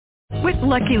With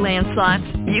Lucky Land Slots,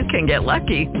 you can get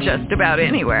lucky just about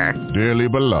anywhere. Dearly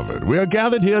beloved, we are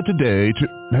gathered here today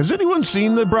to... Has anyone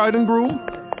seen the bride and groom?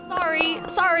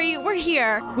 Sorry, we're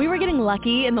here. We were getting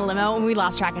lucky in the limo and we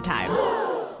lost track of time.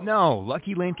 No,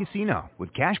 Lucky Land Casino,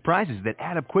 with cash prizes that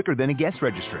add up quicker than a guest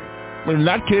registry. In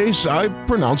that case, I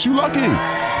pronounce you lucky.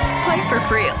 Play for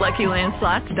free at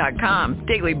LuckyLandSlots.com.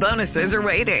 Daily bonuses are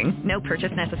waiting. No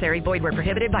purchase necessary. Void where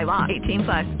prohibited by law.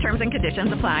 18+. Terms and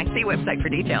conditions apply. See website for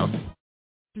details.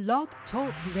 Blog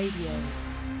Talk Radio.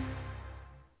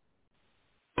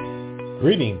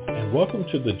 Greetings and welcome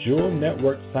to the Jewel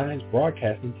Network Science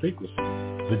Broadcasting Frequency.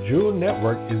 The Jewel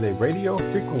Network is a radio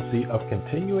frequency of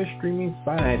continuous streaming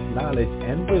science, knowledge,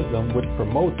 and wisdom which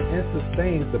promotes and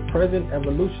sustains the present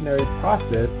evolutionary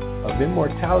process of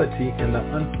immortality and the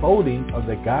unfolding of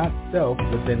the God Self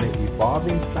within an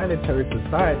evolving planetary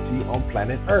society on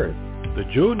planet Earth. The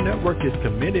Jewel Network is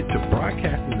committed to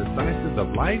broadcasting the sciences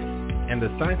of life and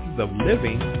the sciences of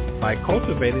living by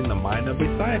cultivating the mind of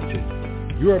a scientist.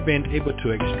 You are being able to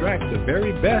extract the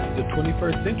very best the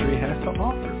 21st century has to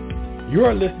offer. You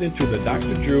are listening to the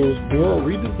Dr. Jewel's Neural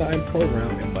Redesign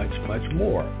Program and much, much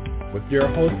more with your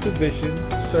host physician,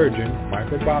 surgeon,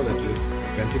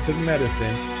 microbiologist, preventive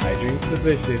medicine, hygiene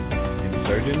physician, and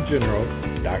Surgeon General,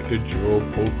 Dr. Jewel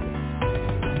Poulsen.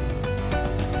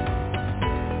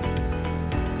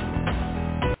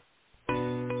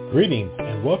 Greetings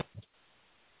and welcome.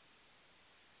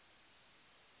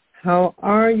 How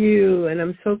are you? And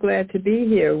I'm so glad to be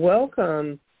here.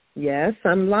 Welcome. Yes,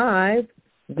 I'm live.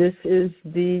 This is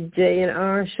the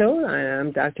J&R Showline.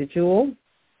 I'm Dr. Jewel.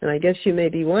 And I guess you may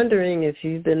be wondering if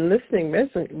you've been listening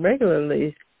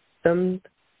regularly. Sometimes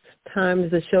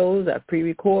the shows are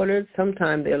pre-recorded.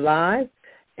 Sometimes they're live.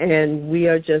 And we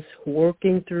are just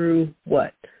working through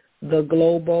what? The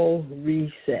global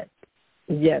reset.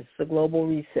 Yes, the global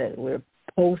reset. We're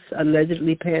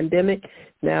post-allegedly pandemic.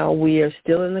 Now we are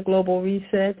still in the global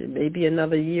reset. It may be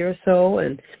another year or so.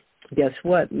 And guess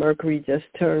what? Mercury just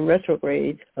turned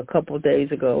retrograde a couple of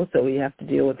days ago, so we have to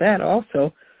deal with that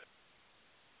also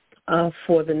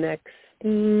for the next,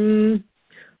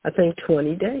 I think,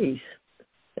 20 days.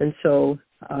 And so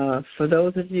for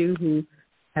those of you who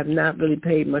have not really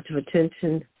paid much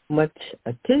attention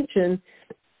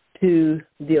to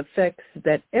the effects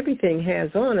that everything has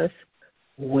on us,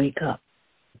 wake up.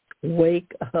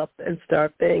 Wake up and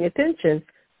start paying attention,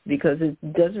 because it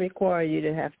doesn't require you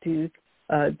to have to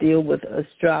deal with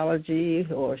astrology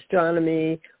or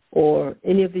astronomy or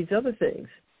any of these other things.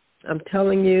 I'm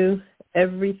telling you,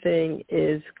 everything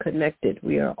is connected.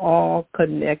 We are all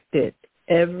connected.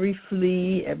 Every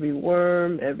flea, every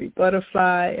worm, every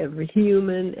butterfly, every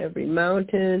human, every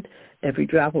mountain, every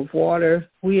drop of water,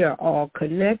 we are all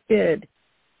connected.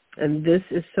 And this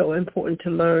is so important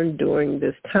to learn during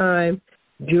this time,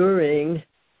 during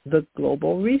the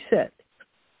global reset.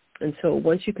 And so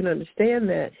once you can understand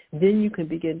that, then you can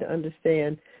begin to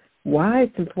understand why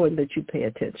it's important that you pay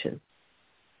attention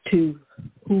to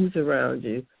who's around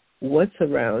you, what's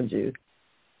around you,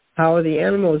 how are the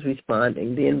animals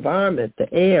responding, the environment,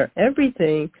 the air,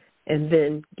 everything. And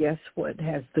then guess what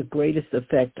has the greatest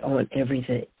effect on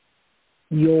everything?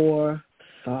 Your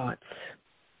thoughts.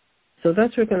 So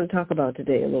that's what we're going to talk about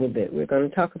today a little bit. We're going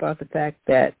to talk about the fact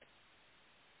that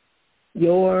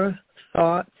your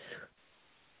thoughts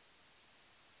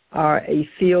are a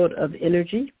field of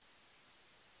energy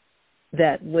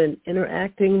that when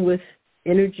interacting with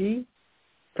energy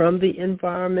from the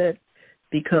environment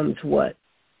becomes what?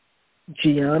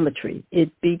 Geometry.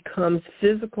 It becomes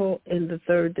physical in the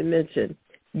third dimension.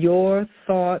 Your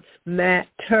thoughts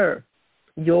matter.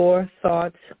 Your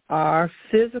thoughts are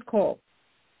physical.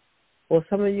 Well,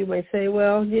 some of you may say,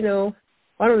 well,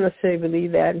 I don't necessarily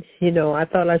believe that. I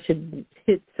thought I should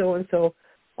hit so-and-so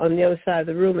on the other side of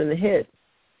the room in the head.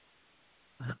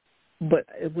 But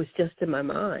it was just in my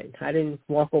mind. I didn't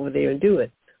walk over there and do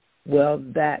it. Well,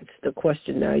 that's the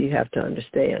question now you have to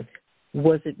understand.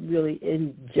 Was it really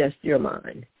in just your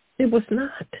mind? It was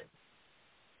not.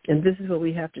 And this is what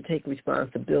we have to take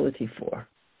responsibility for.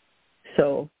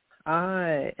 So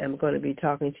I am going to be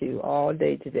talking to you all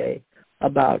day today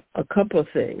about a couple of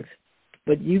things.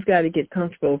 But you've got to get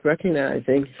comfortable with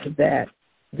recognizing that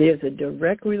there's a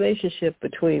direct relationship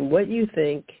between what you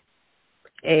think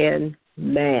and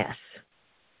mass.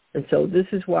 And so this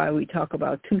is why we talk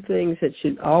about two things that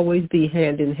should always be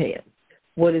hand in hand.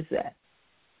 What is that?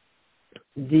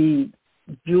 The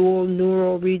dual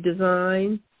neural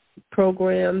redesign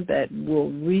program that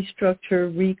will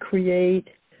restructure, recreate,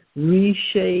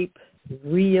 reshape,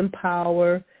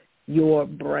 re-empower your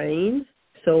brain.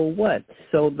 So what?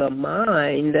 So the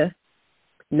mind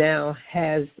now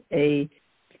has a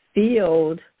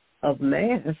field of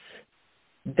mass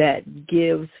that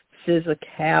gives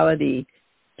physicality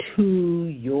to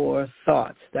your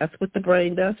thoughts. That's what the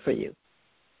brain does for you.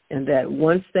 And that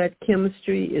once that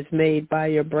chemistry is made by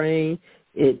your brain,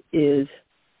 it is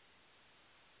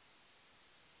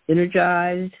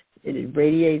energized, it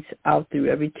radiates out through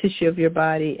every tissue of your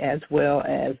body as well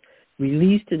as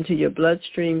released into your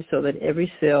bloodstream so that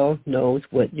every cell knows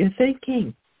what you're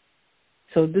thinking.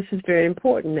 So this is very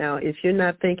important. Now, if you're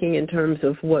not thinking in terms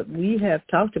of what we have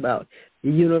talked about,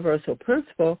 the universal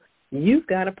principle, you've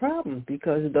got a problem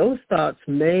because those thoughts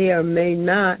may or may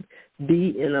not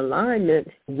be in alignment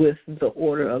with the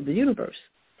order of the universe,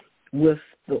 with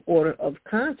the order of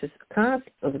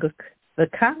the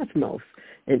cosmos.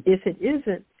 And if it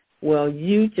isn't, well,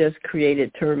 you just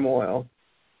created turmoil,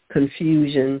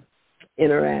 confusion,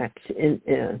 interruption,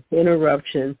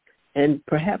 and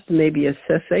perhaps maybe a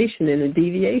cessation and a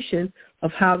deviation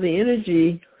of how the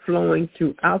energy flowing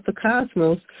throughout the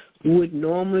cosmos would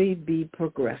normally be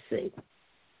progressing.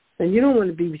 And you don't want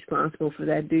to be responsible for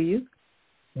that, do you?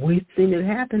 We've seen it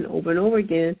happen over and over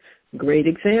again. Great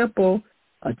example,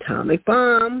 atomic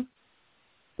bomb.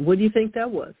 What do you think that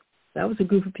was? That was a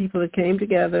group of people that came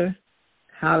together,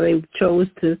 how they chose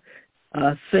to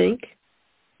think,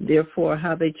 therefore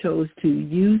how they chose to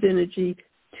use energy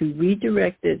to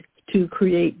redirect it to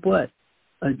create what?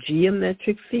 A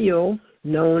geometric field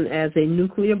known as a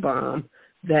nuclear bomb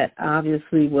that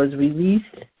obviously was released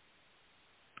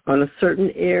on a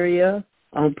certain area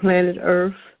on planet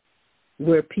Earth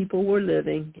where people were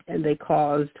living, and they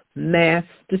caused mass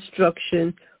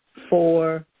destruction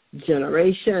for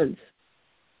generations.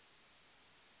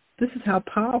 This is how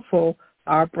powerful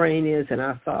our brain is and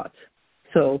our thoughts.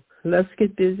 So let's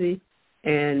get busy,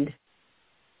 and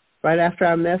right after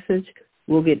our message,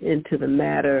 we'll get into the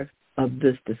matter of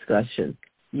this discussion.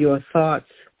 Your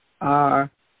thoughts are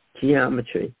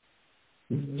geometry.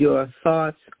 Your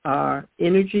thoughts are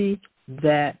energy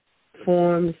that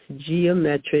forms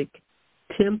geometric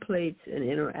templates and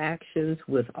interactions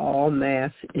with all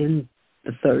mass in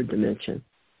the third dimension.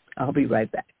 I'll be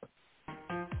right back.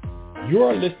 You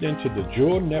are listening to the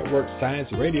Jewel Network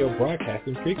Science Radio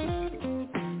Broadcasting Frequency.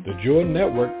 The Jewel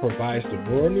Network provides the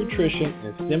neural nutrition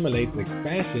and stimulates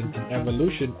expansion and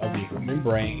evolution of the human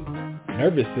brain,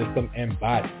 nervous system, and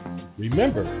body.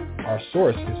 Remember, our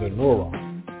source is a neuron.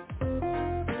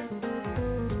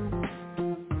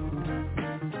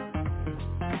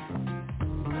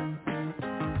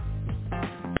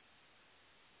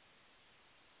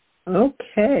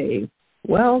 Okay,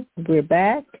 well, we're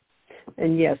back,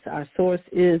 and yes, our source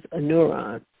is a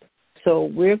neuron.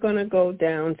 So we're going to go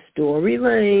down story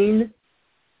lane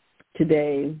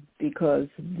today because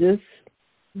this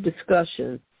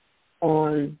discussion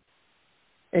on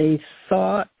a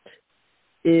thought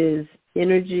is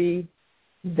energy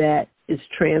that is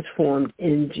transformed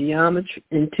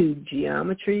into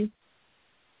geometry,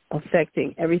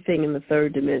 affecting everything in the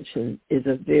third dimension is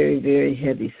a very, very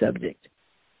heavy subject.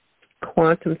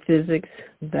 Quantum physics,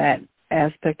 that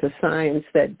aspect of science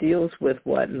that deals with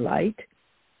what? Light,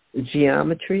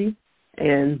 geometry,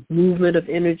 and movement of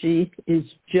energy is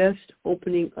just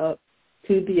opening up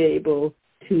to be able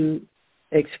to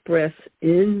express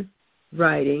in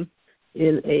writing,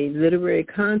 in a literary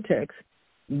context,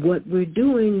 what we're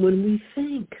doing when we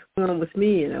think. Come on with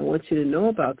me, and I want you to know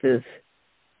about this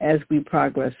as we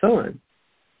progress on.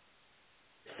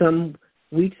 Some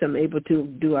weeks I'm able to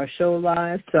do our show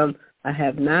live. Some I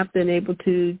have not been able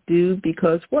to do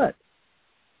because what?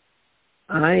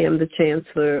 I am the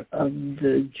chancellor of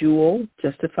the Jewel,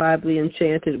 Justifiably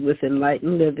Enchanted with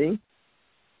Enlightened Living,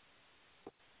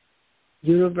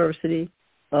 University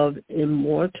of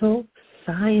Immortal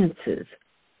Sciences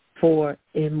for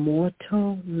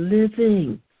Immortal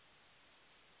Living.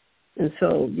 And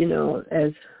so, you know,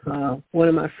 as one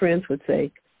of my friends would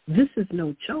say, this is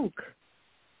no joke.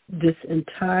 This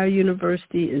entire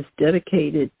university is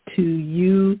dedicated to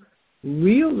you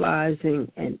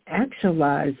realizing and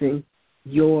actualizing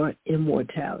your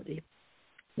immortality.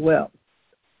 Well,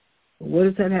 what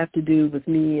does that have to do with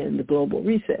me and the global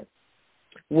reset?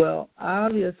 Well,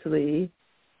 obviously,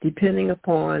 depending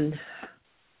upon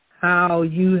how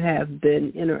you have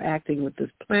been interacting with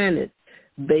this planet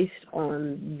based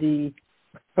on the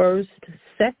first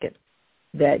second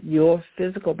that your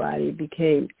physical body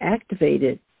became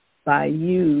activated by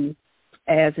you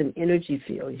as an energy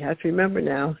field. You have to remember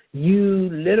now, you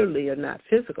literally are not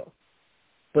physical,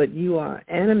 but you are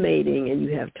animating and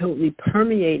you have totally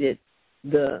permeated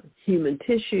the human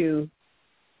tissue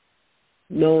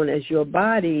known as your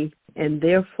body, and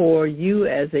therefore you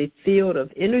as a field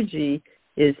of energy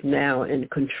is now in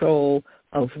control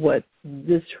of what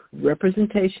this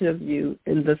representation of you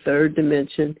in the third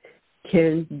dimension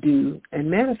can do and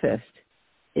manifest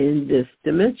in this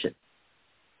dimension.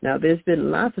 Now, there's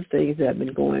been lots of things that have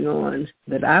been going on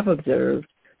that I've observed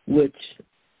which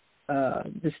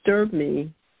disturbed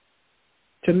me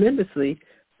tremendously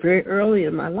very early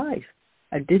in my life.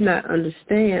 I did not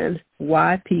understand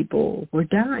why people were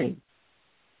dying.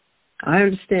 I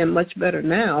understand much better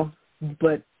now,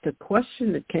 but the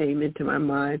question that came into my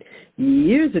mind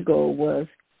years ago was,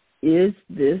 is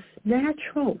this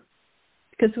natural?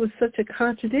 Because it was such a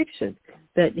contradiction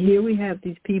that here we have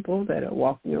these people that are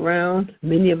walking around.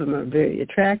 Many of them are very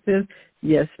attractive.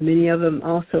 Yes, many of them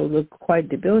also look quite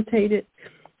debilitated.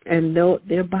 And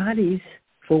their bodies,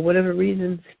 for whatever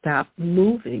reason, stop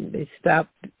moving. They stop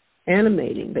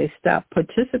animating. They stop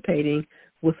participating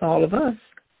with all of us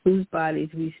whose bodies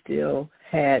we still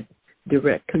had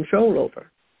direct control over.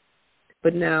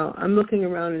 But now I'm looking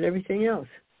around at everything else.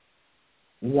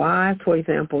 Why, for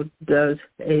example, does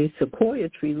a sequoia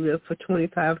tree live for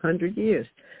 2,500 years,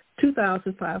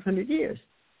 2,500 years?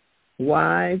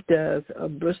 Why does a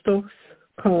Bristol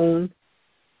cone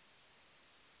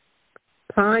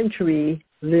pine tree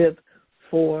live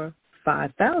for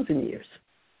 5,000 years?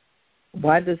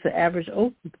 Why does the average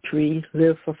oak tree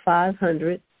live for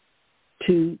 500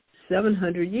 to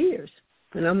 700 years?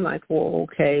 And I'm like, well,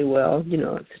 okay, well,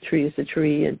 it's a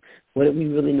tree, and what do we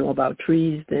really know about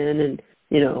trees then? And,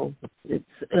 it's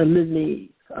a litany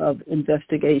of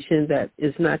investigation that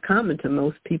is not common to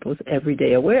most people's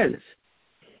everyday awareness.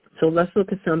 So let's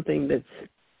look at something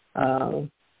that's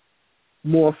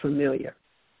more familiar.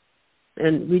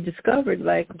 And we discovered,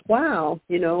 wow,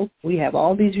 we have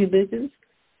all these religions,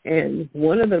 and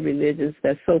one of the religions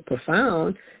that's so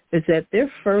profound is that their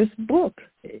first book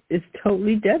is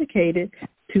totally dedicated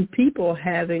to people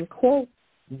having, quote,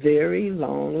 very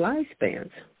long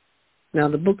lifespans. Now,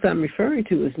 the book I'm referring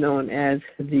to is known as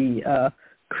the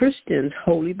Christians'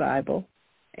 Holy Bible,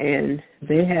 and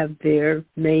they have their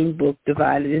main book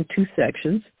divided in two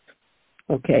sections,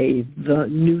 okay, the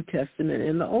New Testament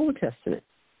and the Old Testament.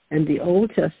 And the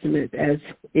Old Testament, as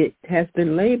it has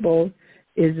been labeled,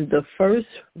 is the first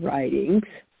writings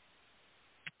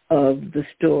of the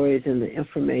stories and the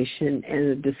information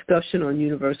and the discussion on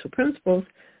universal principles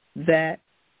that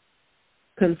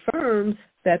confirms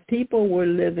that people were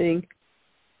living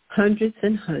hundreds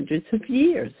and hundreds of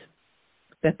years,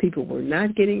 that people were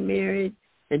not getting married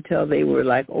until they were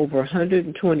over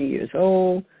 120 years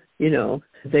old.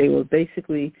 They were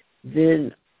basically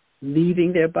then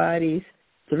leaving their bodies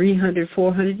 300,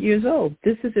 400 years old.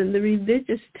 This is in the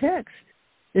religious text.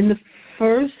 In the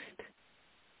first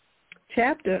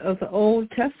chapter of the Old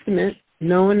Testament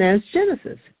known as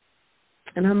Genesis.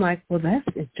 And I'm like, well, that's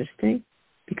interesting,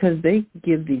 because they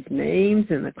give these names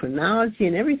and the chronology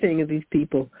and everything of these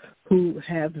people who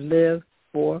have lived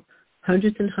for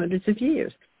hundreds and hundreds of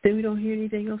years. Then we don't hear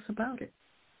anything else about it.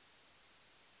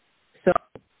 So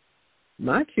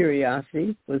my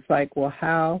curiosity was well,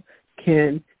 how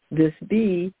can this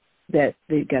be that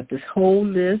they've got this whole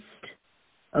list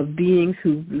of beings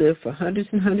who've lived for hundreds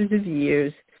and hundreds of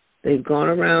years? They've gone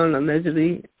around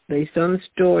allegedly, based on the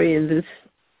story in this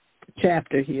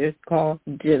chapter here called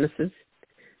Genesis,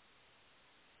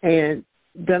 and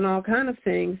done all kind of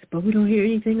things, but we don't hear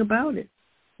anything about it.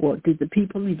 Well, did the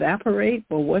people evaporate,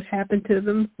 or what happened to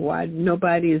them? Why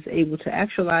nobody is able to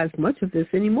actualize much of this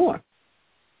anymore?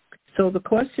 So the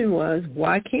question was,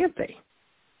 why can't they?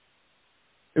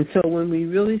 And so when we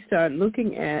really start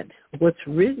looking at what's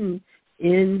written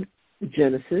in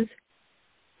Genesis,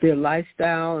 their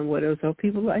lifestyle and what else, so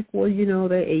people well,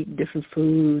 they ate different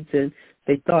foods and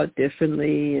they thought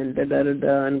differently and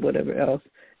da-da-da-da and whatever else.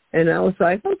 And I was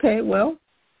like, okay, well,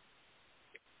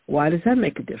 why does that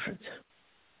make a difference?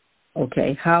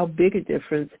 Okay, how big a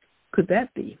difference could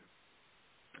that be?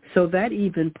 So that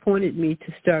even pointed me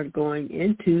to start going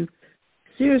into,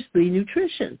 seriously,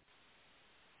 nutrition.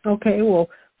 Okay, well,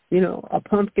 a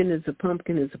pumpkin is a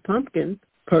pumpkin is a pumpkin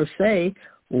per se.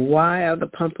 Why are the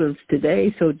pumpkins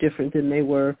today so different than they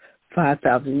were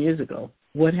 5,000 years ago?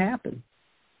 What happened?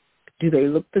 Do they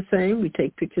look the same? We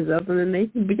take pictures of them, and they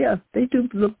do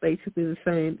look basically the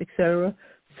same, etc.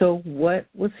 So what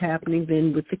was happening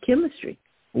then with the chemistry?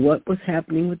 What was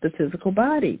happening with the physical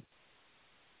body?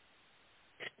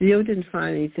 Still didn't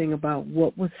find anything about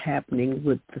what was happening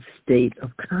with the state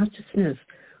of consciousness,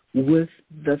 with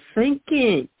the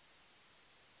thinking.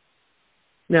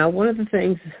 Now, one of the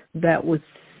things that was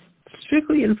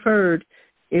strictly inferred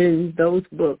in those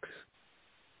books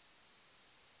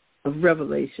of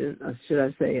Revelation, or should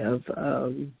I say of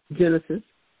Genesis,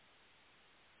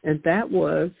 and that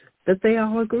was that they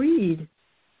all agreed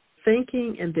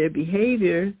thinking and their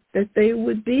behavior that they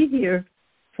would be here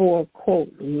for,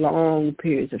 quote, long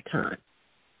periods of time.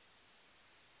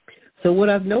 So what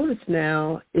I've noticed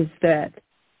now is that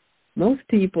most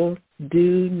people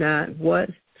do not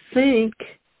think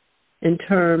in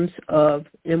terms of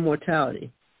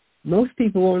immortality. Most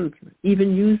people won't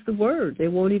even use the word. They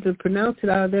won't even pronounce it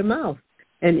out of their mouth.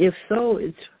 And if so,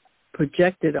 it's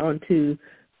projected onto,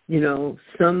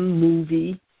 some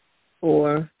movie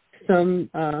or some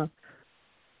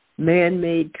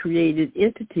man-made created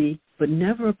entity, but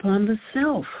never upon the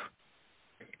self.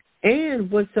 And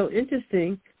what's so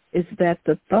interesting is that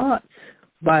the thoughts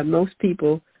by most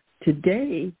people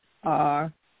today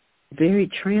are very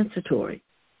transitory.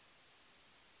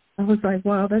 I was like,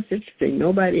 wow, that's interesting.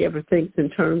 Nobody ever thinks in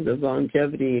terms of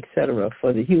longevity, et cetera,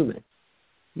 for the human.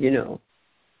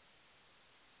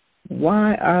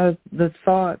 Why are the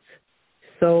thoughts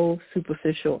so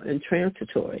superficial and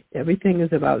transitory? Everything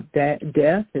is about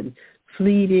death and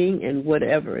fleeting and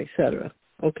whatever, et cetera.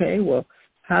 Okay, well,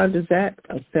 how does that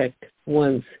affect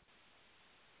one's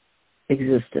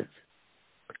existence?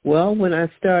 Well, when I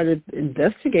started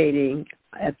investigating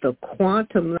at the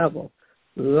quantum level,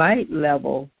 light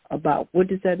level, about what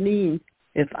does that mean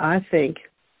if I think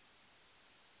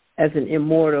as an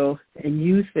immortal and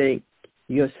you think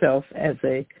yourself as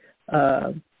a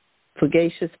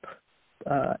fugacious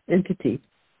entity,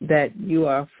 that you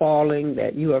are falling,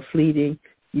 that you are fleeting,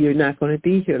 you're not going to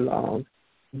be here long.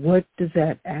 What does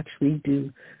that actually do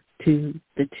to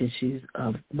the tissues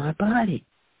of my body?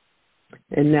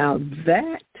 And now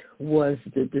that was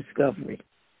the discovery.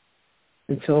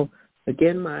 And so,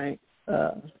 again, my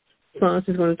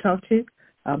sponsor is going to talk to you.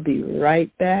 I'll be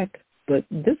right back. But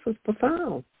this was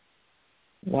profound.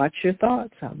 Watch your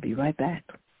thoughts. I'll be right back.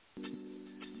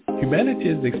 Humanity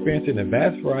is experiencing a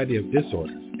vast variety of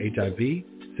disorders: HIV,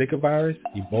 Zika virus,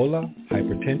 Ebola,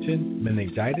 hypertension,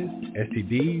 meningitis,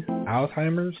 STDs,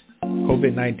 Alzheimer's,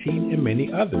 COVID-19, and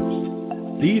many others.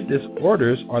 These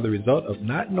disorders are the result of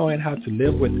not knowing how to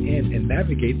live within and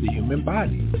navigate the human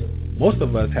body. Most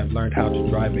of us have learned how to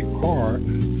drive a car,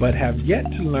 but have yet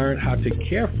to learn how to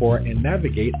care for and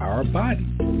navigate our body.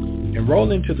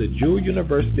 Enroll into the Jewel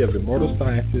University of Immortal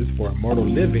Sciences for Immortal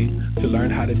Living to learn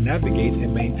how to navigate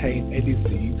and maintain a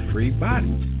disease-free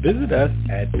body. Visit us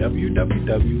at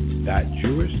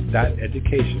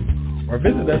www.jewish.education or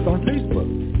visit us on Facebook.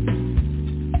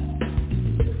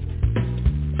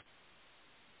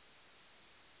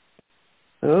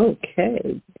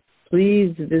 Okay.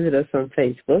 Please visit us on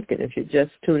Facebook. And if you're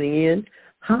just tuning in,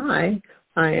 hi,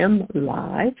 I am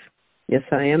live. Yes,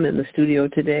 I am in the studio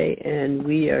today, and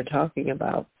we are talking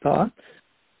about thoughts,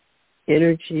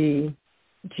 energy,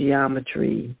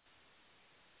 geometry,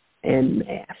 and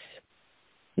mass.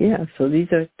 Yeah, so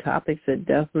these are topics that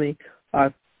definitely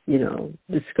are,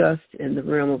 discussed in the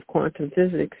realm of quantum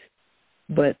physics,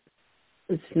 but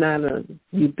it's not a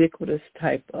ubiquitous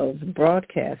type of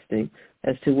broadcasting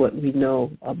as to what we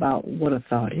know about what a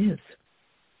thought is.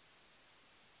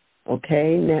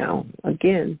 Okay, now,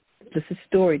 again, this is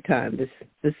story time,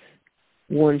 this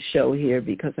one show here,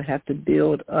 because I have to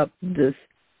build up this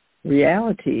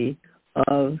reality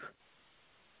of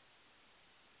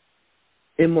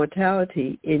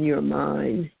immortality in your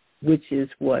mind, which is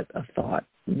what? A thought,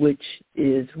 which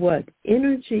is what?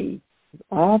 Energy.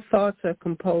 All thoughts are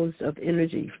composed of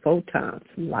energy, photons,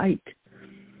 light.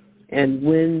 And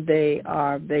when they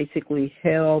are basically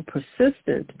held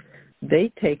persistent,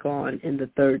 they take on, in the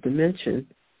third dimension,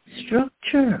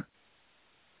 structure.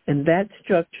 And that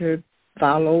structure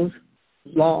follows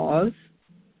laws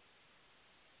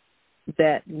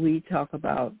that we talk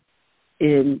about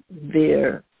in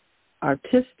their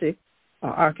artistic or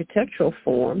architectural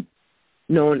form,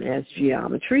 known as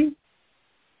geometry.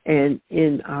 And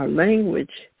in our language,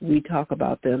 we talk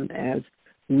about them as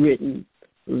written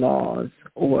laws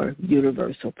or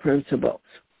universal principles.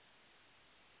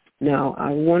 Now,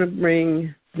 I want to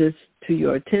bring this to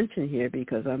your attention here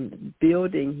because I'm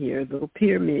building here a little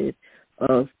pyramid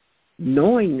of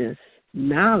knowingness,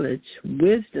 knowledge,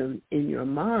 wisdom in your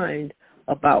mind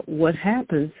about what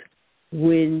happens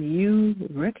when you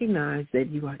recognize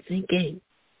that you are thinking.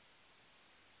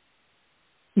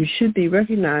 You should be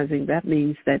recognizing that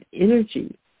means that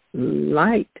energy,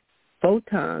 light,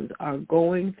 photons are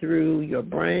going through your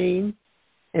brain,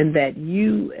 and that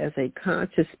you as a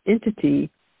conscious entity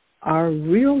are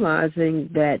realizing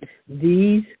that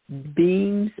these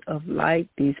beams of light,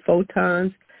 these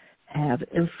photons, have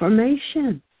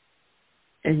information.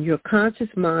 And your conscious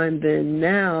mind then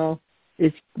now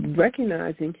is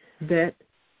recognizing that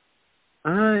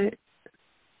I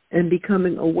am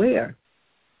becoming aware.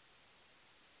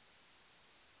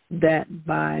 that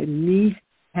by me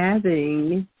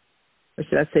having, or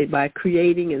should I say by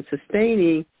creating and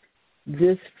sustaining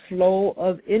this flow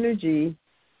of energy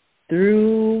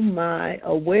through my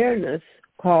awareness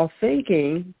called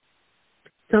thinking,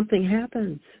 something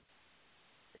happens.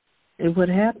 And what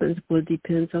happens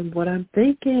depends on what I'm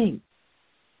thinking.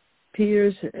 It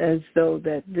appears as though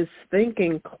that this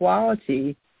thinking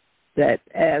quality, that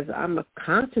as I'm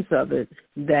conscious of it,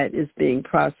 that is being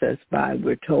processed by,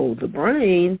 we're told, the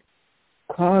brain,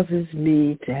 causes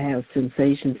me to have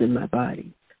sensations in my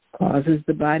body, causes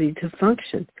the body to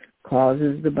function,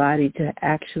 causes the body to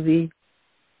actually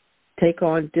take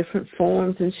on different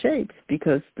forms and shapes,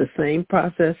 because the same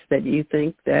process that you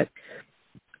think that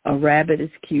a rabbit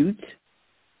is cute,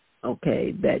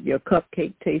 okay, that your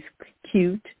cupcake tastes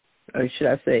cute, or should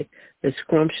I say is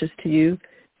scrumptious to you,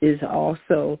 is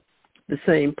also the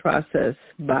same process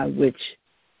by which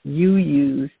you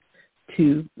use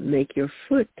to make your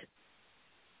foot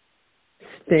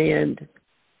stand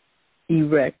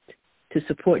erect to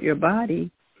support your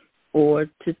body, or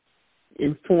to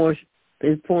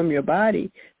inform your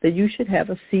body that you should have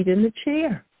a seat in the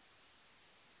chair.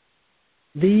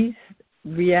 These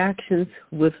reactions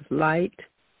with light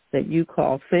that you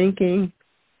call thinking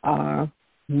are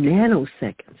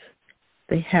nanoseconds.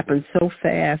 They happen so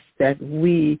fast that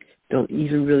we don't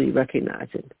even really recognize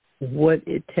it, what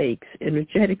it takes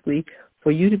energetically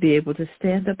for you to be able to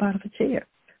stand up out of a chair,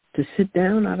 to sit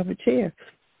down out of a chair,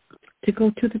 to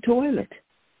go to the toilet,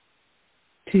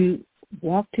 to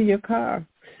walk to your car,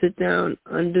 sit down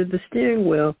under the steering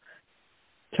wheel,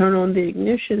 turn on the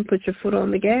ignition, put your foot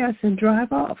on the gas, and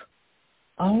drive off.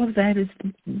 All of that is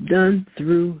done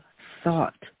through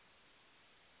thought.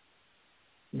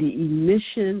 The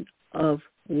emission of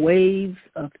waves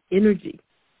of energy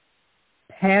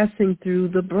passing through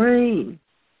the brain.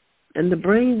 And the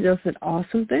brain does an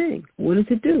awesome thing. What does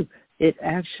it do? It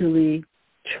actually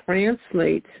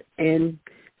translates and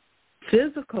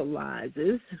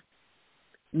physicalizes,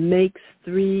 makes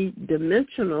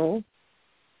three-dimensional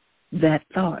that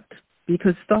thought,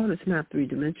 because thought is not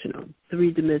three-dimensional.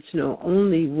 Three-dimensional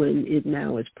only when it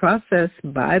now is processed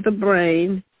by the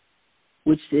brain,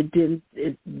 which then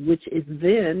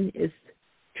is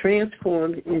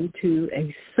transformed into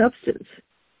a substance.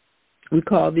 We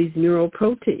call these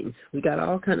neuroproteins. We got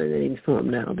all kind of names for them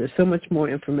now. There's so much more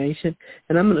information,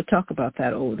 and I'm going to talk about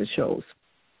that over the shows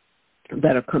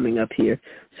that are coming up here,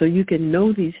 so you can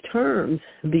know these terms,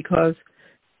 because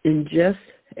in just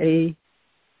a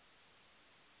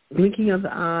blinking of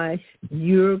the eye,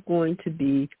 you're going to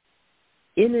be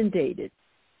inundated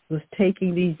with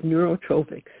taking these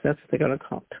neurotropics. That's what they're going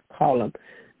to call them,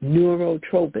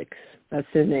 neurotropics. That's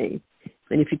their name.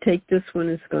 And if you take this one,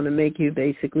 it's going to make you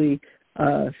basically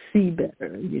see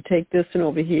better. You take this one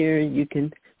over here, you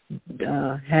can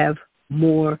have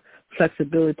more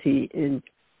flexibility in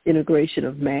integration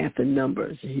of math and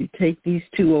numbers. If you take these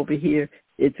two over here,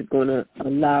 it's going to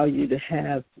allow you to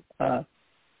have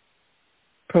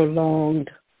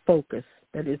prolonged focus.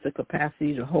 That is the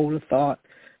capacity to hold a thought.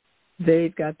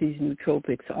 They've got these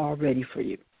nootropics all ready for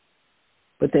you.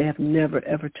 But they have never,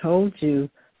 ever told you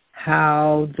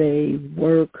how they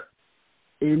work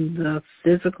in the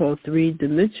physical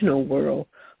three-dimensional world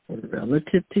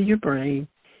relative to your brain,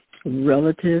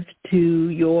 relative to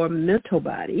your mental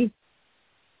body,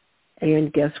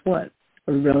 and guess what?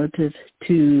 Relative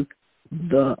to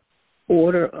the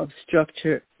order of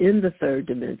structure in the third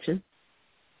dimension,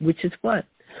 which is what?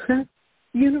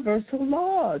 Universal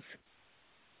laws.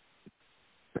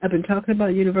 I've been talking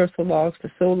about universal laws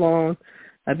for so long.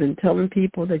 I've been telling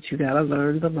people that you got to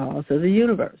learn the laws of the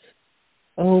universe.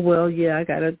 Oh, well, yeah, I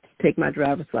got to take my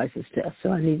driver's license test,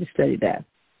 so I need to study that.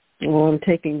 Or I'm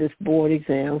taking this board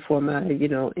exam for my,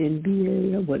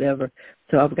 MBA or whatever,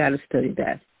 so I've got to study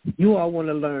that. You all want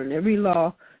to learn every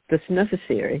law that's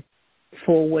necessary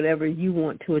for whatever you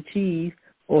want to achieve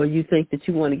or you think that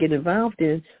you want to get involved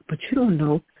in, but you don't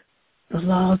know the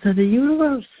laws of the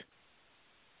universe.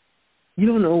 You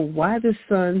don't know why the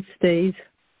sun stays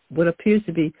what appears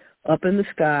to be up in the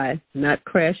sky, not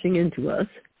crashing into us,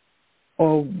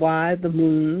 or why the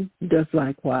moon does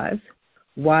likewise,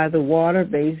 why the water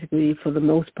basically, for the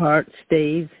most part,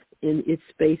 stays in its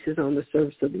spaces on the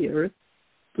surface of the earth,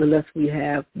 unless we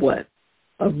have,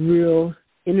 a real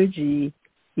energy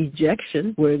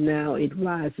ejection, where now it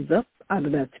rises up out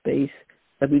of that space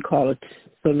that we call a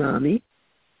tsunami.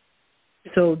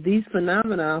 So these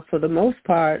phenomena, for the most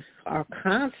part, are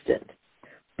constant,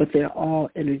 but they're all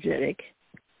energetic.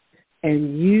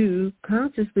 And you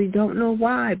consciously don't know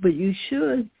why, but you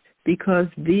should, because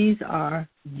these are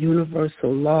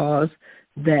universal laws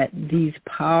that these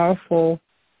powerful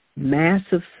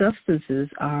massive substances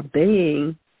are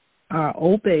obeying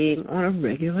on a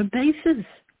regular basis.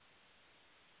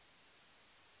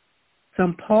 So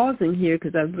I'm pausing here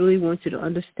because I really want you to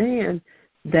understand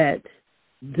that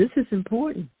this is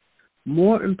important,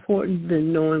 more important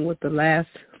than knowing what the last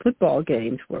football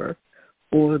games were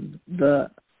or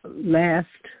the last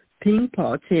ping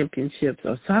pong championships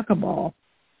or soccer ball.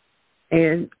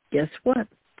 And guess what?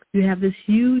 You have this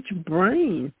huge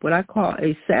brain, what I call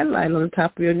a satellite on the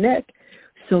top of your neck,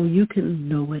 so you can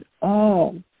know it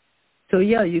all. So,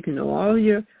 yeah, you can know all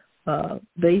your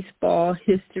baseball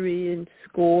history and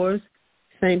scores.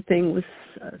 Same thing with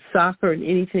soccer and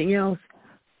anything else.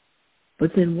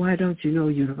 But then why don't you know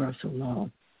universal law?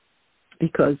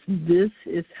 Because this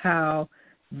is how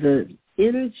the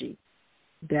energy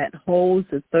that holds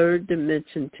the third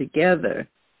dimension together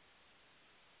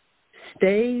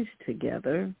stays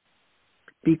together,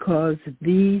 because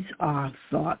these are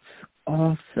thoughts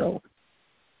also.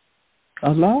 A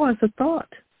law is a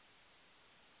thought.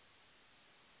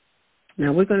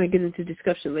 Now, we're going to get into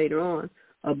discussion later on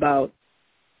about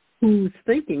whose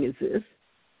thinking is this,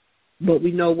 but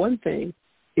we know one thing,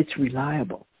 it's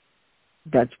reliable.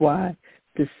 That's why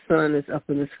the sun is up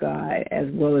in the sky as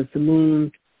well as the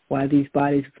moon, why these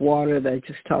bodies of water that I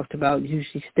just talked about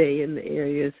usually stay in the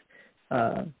areas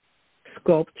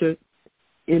sculptured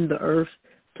in the earth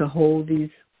to hold these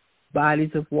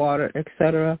bodies of water,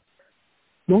 etc.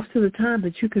 Most of the time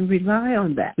that you can rely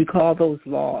on that. We call those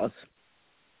laws.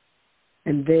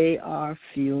 And they are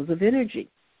fields of energy.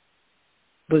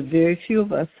 But very few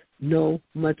of us know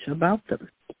much about them.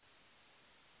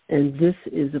 And this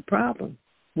is a problem.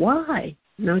 Why?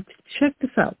 Now, check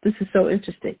this out. This is so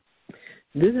interesting.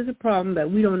 This is a problem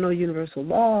that we don't know universal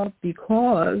law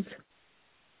because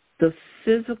the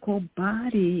physical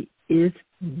body is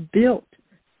built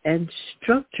and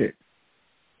structured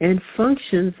and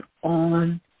functions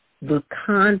on the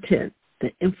content,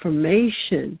 the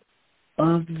information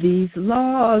of these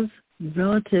laws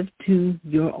relative to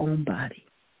your own body.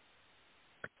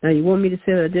 Now, you want me to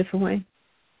say it a different way?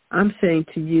 I'm saying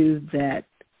to you that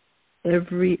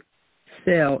every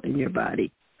cell in your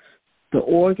body, the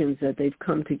organs that they've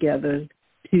come together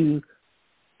to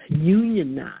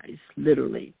unionize,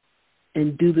 literally,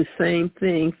 and do the same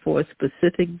thing for a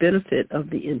specific benefit of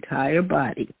the entire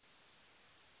body,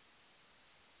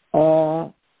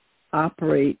 all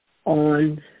operate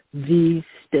on these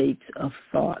states of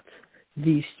thoughts,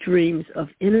 these streams of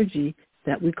energy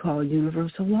that we call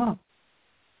universal law.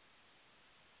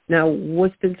 Now,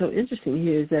 what's been so interesting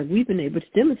here is that we've been able to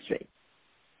demonstrate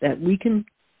that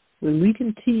when we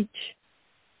can teach,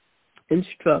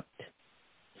 instruct,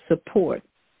 support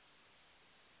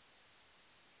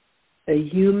a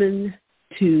human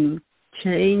to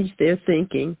change their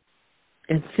thinking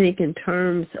and think in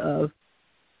terms of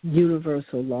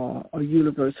universal law or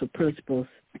universal principles,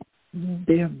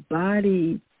 their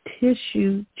body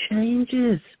tissue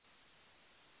changes.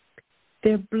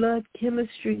 Their blood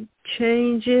chemistry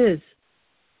changes.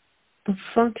 The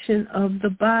function of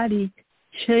the body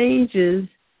changes.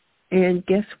 And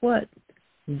guess what?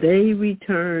 They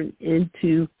return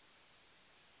into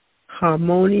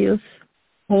harmonious,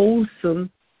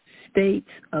 wholesome states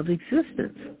of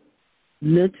existence,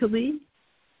 mentally,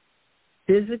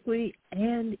 physically,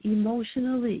 and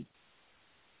emotionally.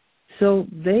 So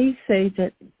they say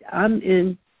that I'm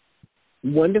in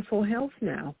wonderful health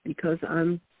now because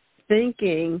I'm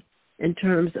thinking in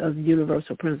terms of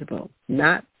universal principle,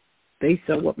 not based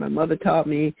on what my mother taught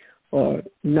me or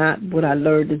not what I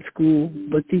learned in school,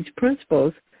 but these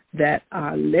principles that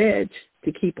are alleged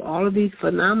to keep all of these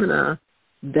phenomena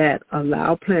that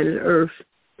allow planet Earth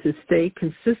to stay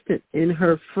consistent in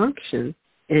her function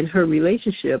and her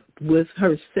relationship with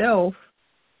herself.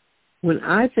 When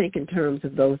I think in terms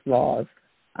of those laws,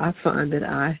 I find that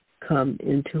I come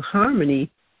into harmony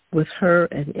with her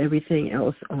and everything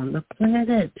else on the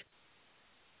planet.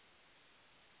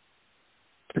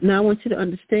 Now, I want you to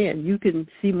understand, you can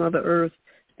see Mother Earth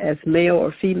as male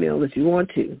or female if you want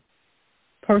to.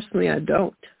 Personally, I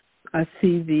don't. I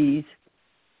see these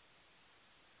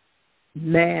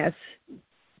mass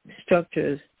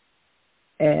structures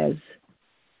as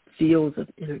fields of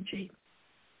energy.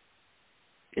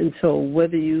 And so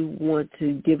whether you want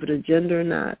to give it a gender or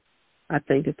not, I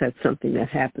think that that's something that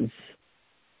happens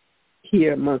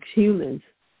here amongst humans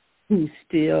who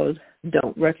still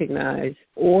don't recognize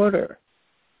order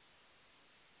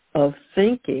of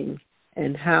thinking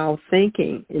and how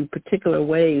thinking in particular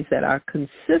ways that are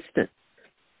consistent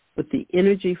with the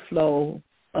energy flow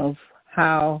of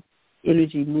how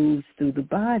energy moves through the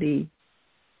body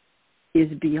is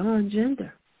beyond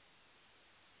gender.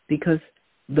 Because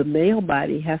the male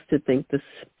body has to think this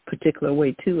particular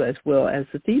way too, as well as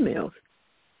the females,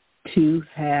 to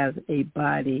have a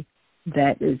body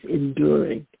that is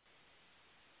enduring,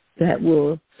 that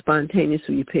will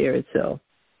spontaneously repair itself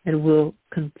and will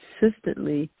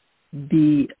consistently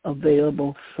be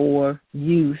available for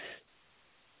use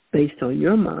based on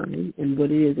your mind and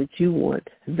what it is that you want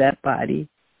that body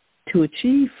to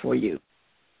achieve for you.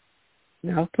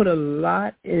 Now, I've put a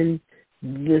lot in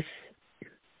this.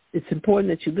 It's important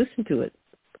that you listen to it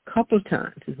a couple of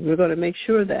times. We're going to make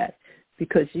sure that,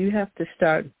 because you have to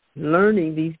start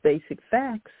learning these basic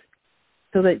facts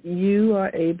so that you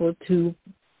are able to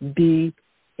be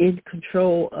in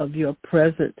control of your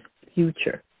present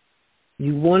future.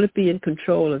 You want to be in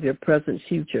control of your present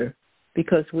future,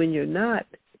 because when you're not,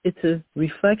 it's a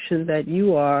reflection that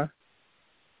you are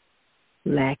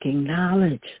lacking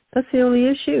knowledge. That's the only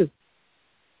issue.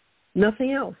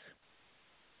 Nothing else.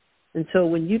 And so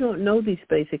when you don't know these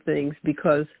basic things,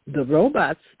 because the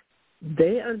robots,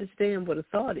 they understand what a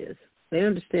thought is. They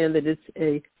understand that it's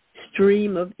a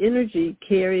stream of energy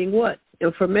carrying what?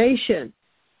 Information.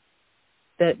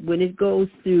 That when it goes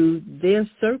through their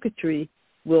circuitry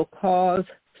will cause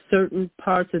certain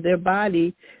parts of their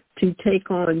body to take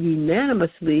on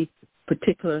unanimously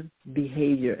particular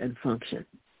behavior and function.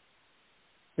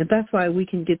 And that's why we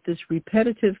can get this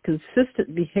repetitive,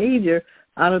 consistent behavior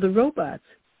out of the robots,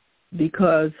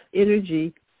 because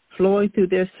energy flowing through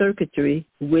their circuitry,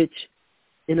 which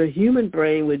in a human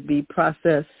brain would be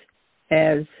processed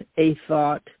as a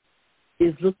thought,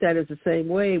 is looked at as the same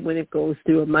way when it goes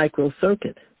through a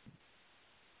microcircuit.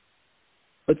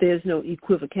 But there's no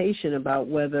equivocation about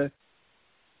whether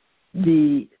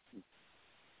the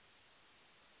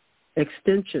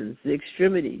extensions, the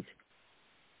extremities,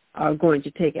 are going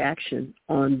to take action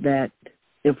on that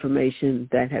information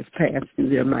that has passed through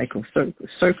their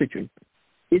microcircuitry.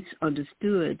 It's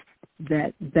understood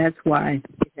that that's why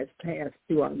it has passed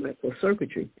through our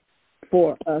microcircuitry,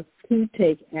 for us to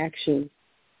take action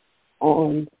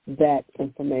on that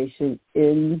information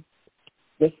in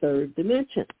the third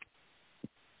dimension.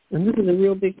 And this is a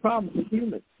real big problem with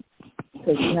humans,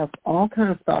 because we have all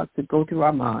kinds of thoughts that go through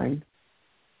our mind,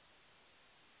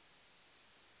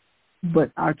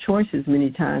 but our choices many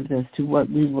times as to what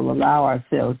we will allow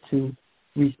ourselves to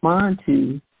respond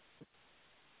to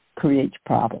creates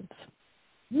problems.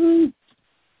 I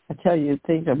tell you,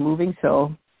 things are moving,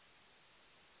 so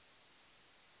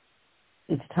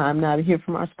it's time now to hear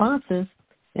from our sponsors,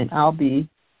 and I'll be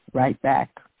right back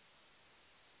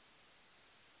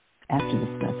after this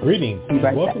message. Greetings, and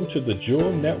welcome to the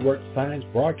Jewel Network Science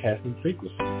Broadcasting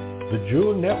Frequency. The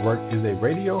Jewel Network is a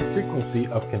radio frequency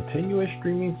of continuous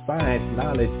streaming science,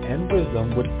 knowledge, and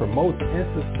wisdom which promotes and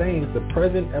sustains the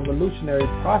present evolutionary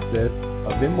process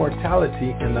of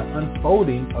immortality and the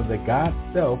unfolding of the God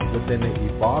Self within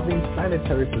an evolving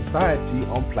planetary society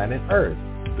on planet Earth.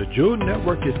 The Jewel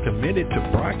Network is committed to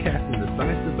broadcasting the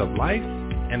sciences of life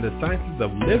and the sciences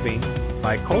of living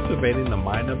by cultivating the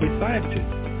mind of a scientist.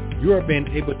 You are being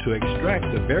able to extract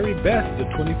the very best the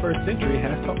 21st century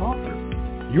has to offer.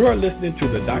 You are listening to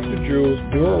the Dr. Jewel's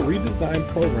Neural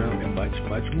Redesign Program and much,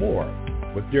 much more,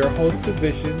 with your host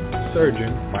physician,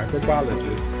 surgeon,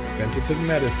 microbiologist, preventive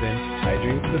medicine,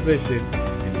 hygiene physician,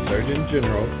 and Surgeon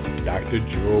General, Dr.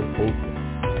 Jewel Poulsen.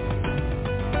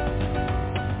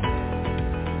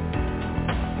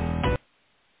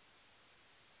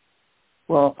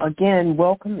 Well, again,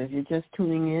 welcome. If you're just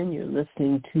tuning in, you're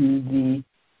listening to the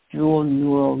Jewel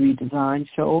Neural Redesign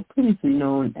Show, previously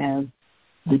known as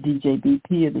the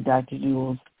DJBP, of the Dr.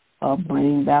 Jewel's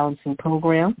Brain Balancing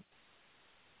Program.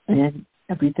 And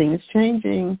everything is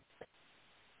changing.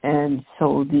 And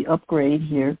so the upgrade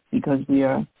here, because we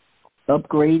are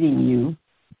upgrading you,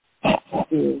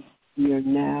 is we are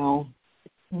now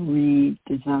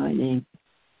redesigning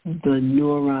the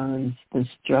neurons, the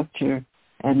structure,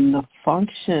 and the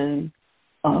function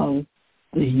of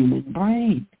the human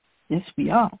brain. Yes, we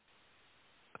are.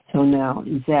 So now,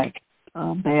 is that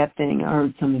a bad thing? I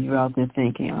heard some of you out there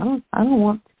thinking, I don't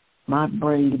want my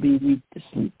brain to be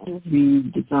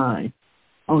redesigned.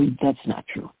 Oh, that's not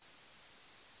true.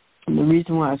 And the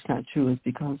reason why it's not true is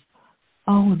because,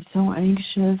 I'm so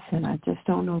anxious and I just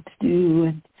don't know what to do,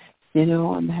 and,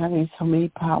 I'm having so many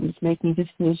problems making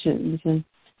decisions, and,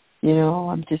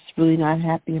 I'm just really not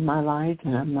happy in my life,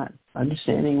 and I'm not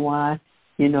understanding why,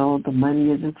 the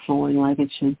money isn't flowing like it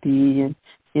should be, and,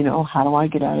 how do I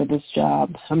get out of this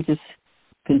job? I'm just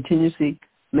continuously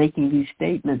making these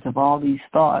statements of all these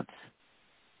thoughts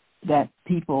that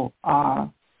people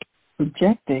are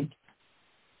projecting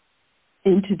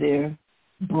into their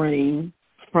brain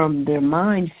from their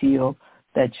mind field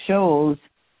that shows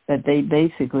that they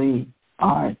basically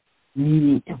are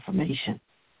needing information.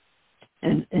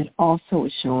 And it also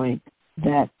is showing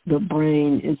that the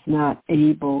brain is not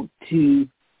able to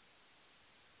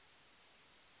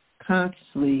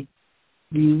consciously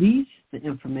release the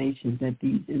information that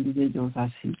these individuals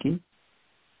are seeking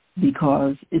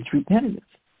because it's repetitive,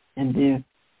 and they're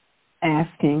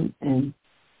asking and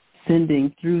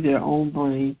sending through their own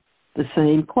brain the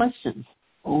same questions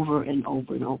over and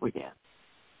over and over again.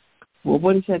 Well,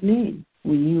 what does that mean?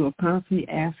 When you are constantly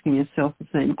asking yourself the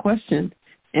same question,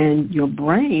 and your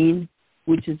brain,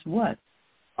 which is what?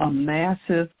 A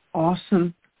massive,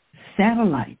 awesome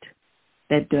satellite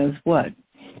that does what?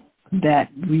 That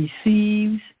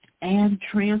receives and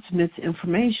transmits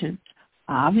information.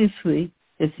 Obviously,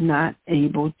 it's not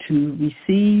able to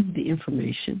receive the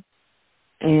information.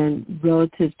 And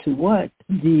relative to what?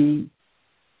 The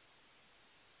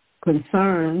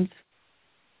concerns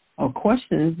or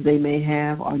questions they may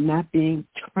have are not being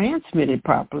transmitted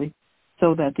properly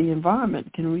so that the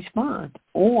environment can respond,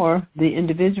 or the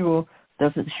individual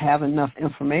doesn't have enough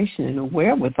information and a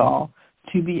wherewithal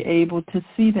to be able to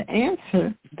see the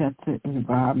answer that the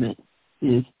environment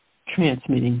is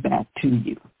transmitting back to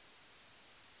you.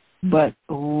 But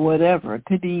whatever, it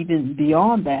could be even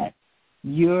beyond that,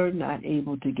 you're not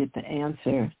able to get the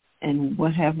answer. And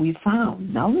what have we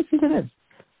found? Now listen to this.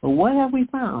 What have we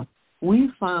found?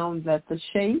 We found that the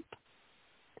shape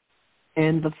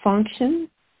and the function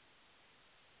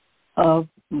of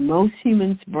most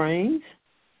humans' brains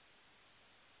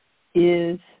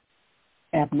is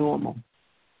abnormal.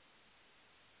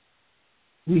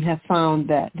 We have found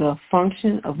that the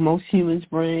function of most humans'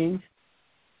 brains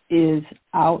is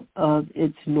out of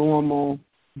its normal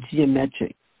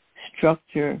geometric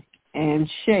structure and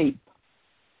shape.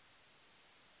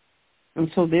 And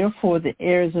so therefore the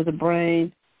areas of the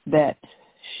brain that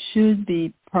should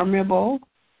be permeable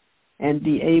and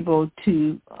be able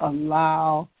to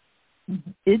allow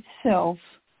itself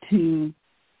to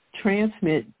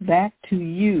transmit back to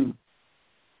you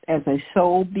as a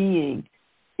soul being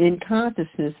in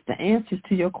consciousness, the answers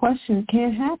to your question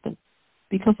can't happen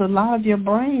because a lot of your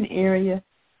brain area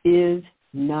is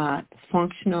not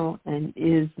functional and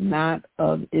is not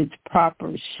of its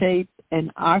proper shape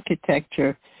and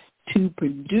architecture to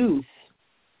produce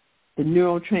the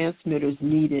neurotransmitters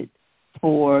needed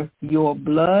for your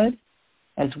blood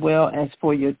as well as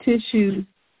for your tissues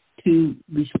to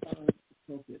respond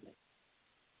appropriately.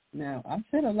 Now, I've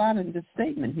said a lot in this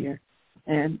statement here,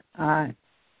 and I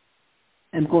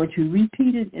am going to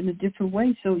repeat it in a different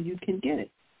way so you can get it.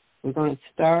 We're going to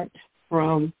start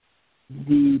from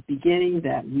the beginning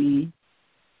that we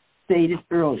stated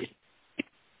earlier.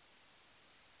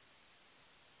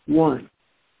 1,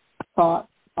 thoughts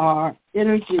are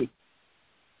energy.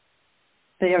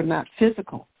 They are not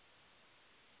physical.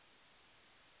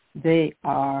 They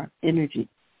are energy,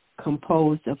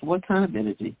 composed of what kind of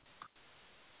energy?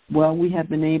 Well, we have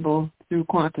been able, through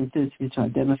quantum physics, to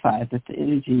identify that the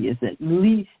energy is at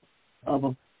least of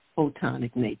a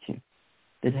photonic nature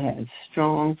that has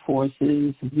strong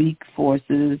forces, weak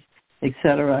forces,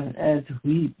 etc., as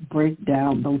we break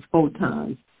down those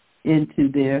photons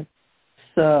into their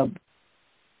subatomic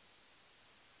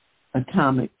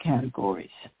categories,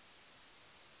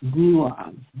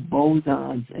 gluons,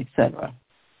 bosons, etc.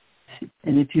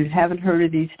 And if you haven't heard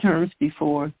of these terms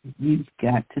before, you've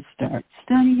got to start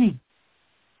studying,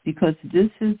 because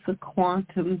this is the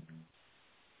quantum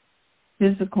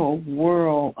physical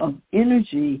world of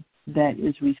energy that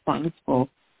is responsible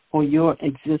for your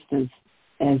existence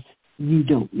as you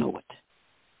don't know it.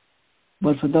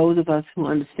 But for those of us who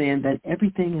understand that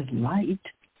everything is light,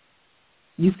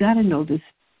 you've got to know this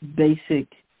basic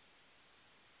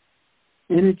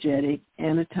energetic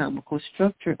anatomical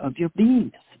structure of your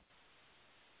beingness.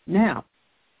 Now,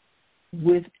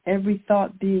 with every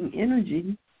thought being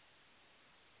energy,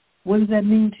 what does that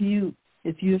mean to you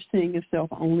if you're seeing yourself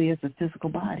only as a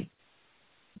physical body?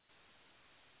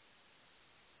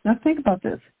 Now think about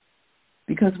this,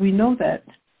 because we know that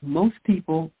most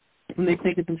people, when they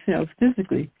think of themselves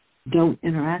physically, don't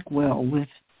interact well with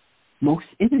most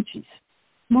energies.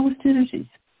 Most energies.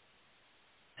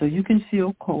 So you can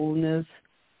feel coldness.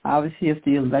 Obviously, if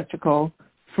the electrical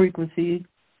frequency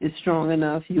is strong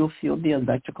enough, you'll feel the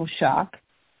electrical shock.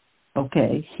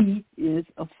 Okay, heat is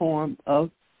a form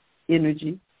of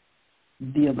energy,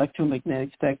 the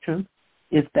electromagnetic spectrum.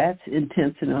 If that's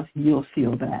intense enough, you'll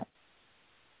feel that.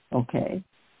 Okay.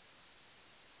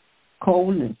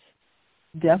 Coldness,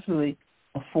 definitely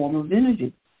a form of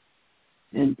energy.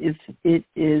 And if it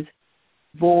is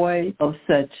void of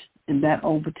such in that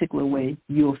own particular way,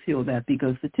 you'll feel that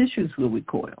because the tissues will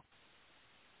recoil.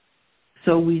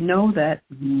 So we know that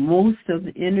most of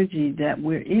the energy that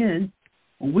we're in,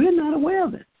 we're not aware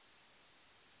of it.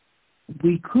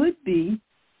 We could be,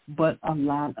 but a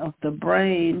lot of the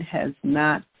brain has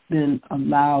not been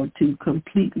allowed to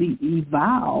completely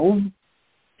evolve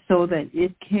so that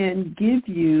it can give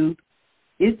you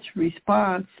its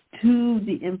response to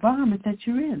the environment that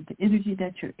you're in, the energy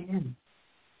that you're in.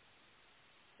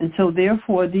 And so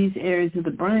therefore, these areas of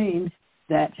the brain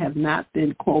that have not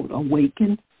been, quote,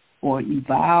 awakened or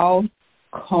evolved,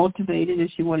 cultivated,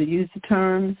 if you want to use the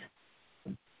terms,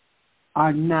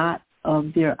 are not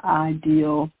of their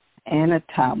ideal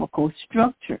anatomical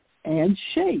structure and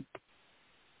shape.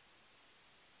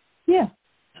 Yeah.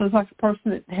 So it's like a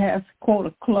person that has, quote,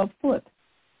 a club foot.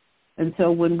 And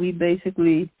so when we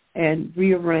basically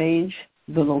rearrange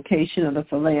the location of the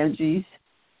phalanges,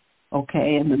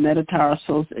 okay, and the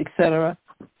metatarsals, etc.,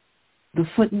 the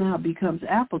foot now becomes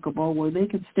applicable where they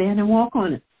can stand and walk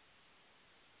on it.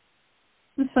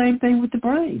 The same thing with the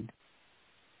brain.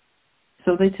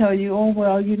 So they tell you, oh,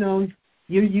 well, you know,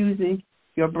 you're using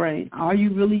your brain. Are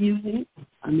you really using it?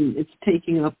 I mean, it's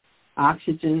taking up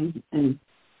oxygen and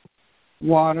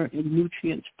water and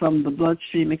nutrients from the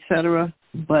bloodstream, etc.,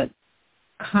 but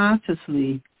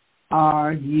consciously,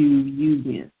 are you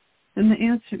using it? And the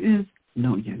answer is,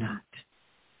 no, you're not.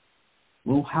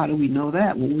 Well, how do we know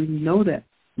that? Well, we know that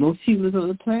most humans on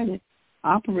the planet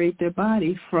operate their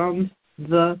body from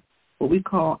the, what we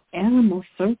call animal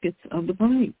circuits of the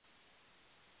brain.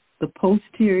 The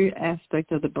posterior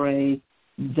aspect of the brain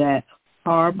that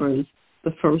harbors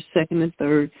the first, second, and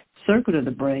third circuit of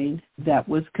the brain that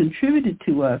was contributed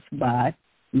to us by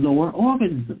lower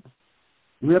organisms.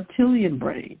 Reptilian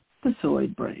brain,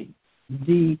 Passoid brain,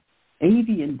 the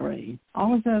avian brain,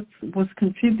 all of that was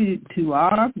contributed to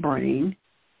our brain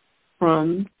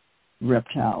from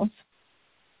reptiles,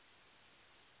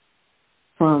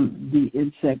 from the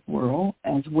insect world,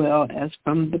 as well as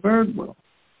from the bird world.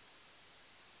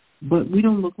 But we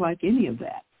don't look like any of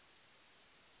that,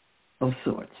 of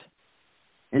sorts.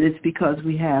 And it's because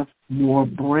we have more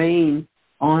brain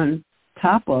on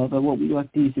top of, or what we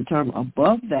like to use the term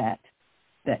above that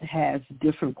has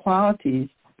different qualities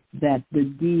that the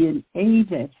DNA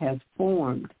that has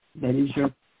formed, that is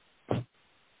your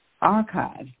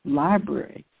archive,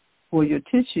 library for your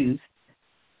tissues,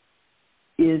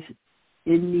 is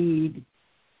in need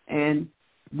and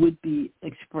would be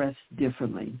expressed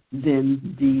differently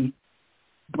than the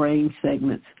brain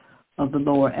segments of the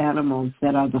lower animals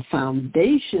that are the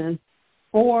foundation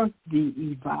for the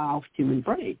evolved human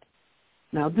brain.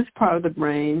 Now, this part of the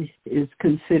brain is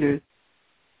considered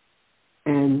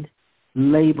and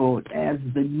labeled as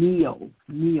the neo,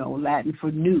 Latin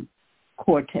for new,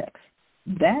 cortex.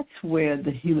 That's where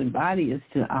the human body is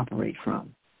to operate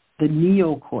from, the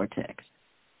neocortex,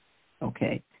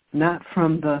 okay, not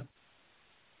from the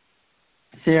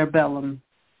cerebellum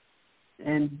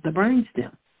and the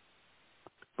brainstem.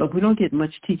 But we don't get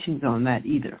much teachings on that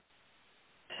either.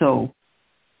 So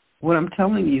what I'm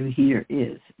telling you here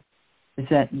is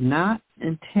that not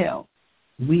until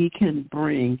we can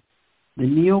bring the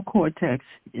neocortex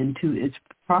into its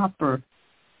proper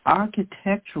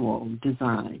architectural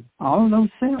design, all of those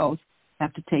cells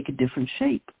have to take a different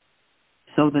shape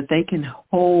so that they can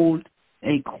hold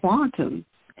a quantum,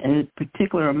 a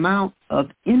particular amount of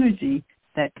energy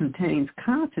that contains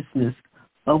consciousness,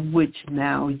 of which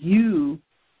now you,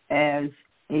 as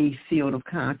a field of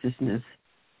consciousness,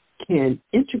 can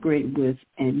integrate with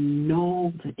and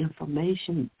know the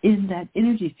information in that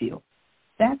energy field.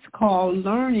 That's called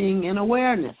learning and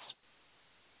awareness.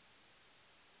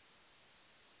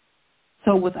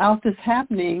 So without this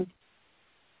happening,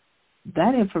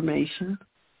 that information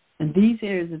and these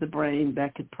areas of the brain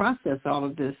that could process all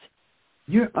of this,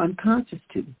 you're unconscious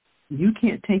to. You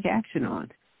can't take action on,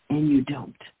 and you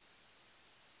don't.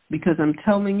 Because I'm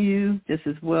telling you, just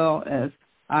as well as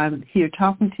I'm here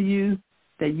talking to you,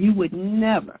 that you would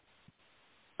never,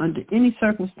 under any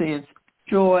circumstance,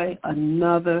 destroy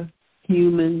another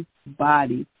human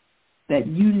body that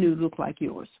you knew looked like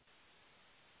yours.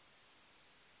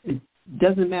 It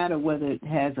doesn't matter whether it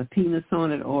has a penis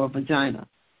on it or a vagina.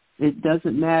 It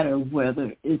doesn't matter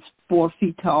whether it's 4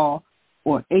 feet tall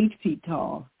or 8 feet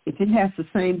tall. If it has the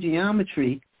same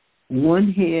geometry,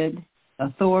 one head,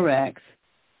 a thorax,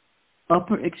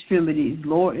 upper extremities,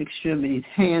 lower extremities,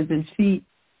 hands and feet,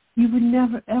 you would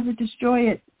never, ever destroy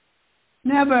it.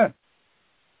 Never.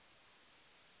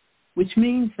 Which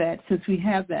means that since we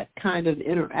have that kind of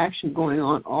interaction going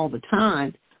on all the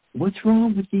time, what's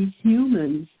wrong with these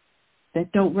humans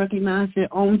that don't recognize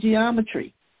their own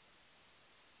geometry?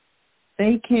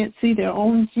 They can't see their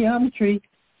own geometry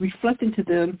reflected to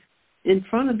them in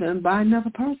front of them by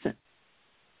another person.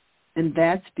 And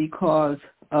that's because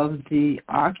of the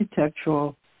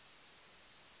architectural,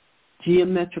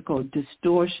 geometrical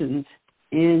distortions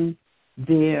in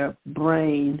their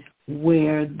brain,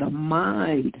 where the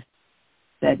mind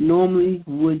that normally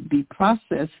would be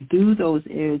processed through those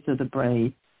areas of the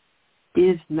brain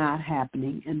is not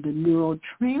happening, and the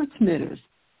neurotransmitters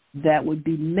that would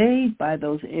be made by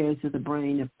those areas of the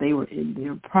brain, if they were in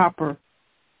their proper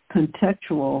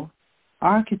contextual,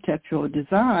 architectural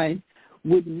design,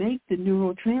 would make the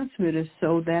neurotransmitters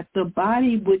so that the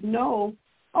body would know,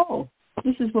 oh,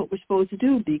 this is what we're supposed to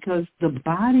do, because the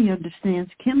body understands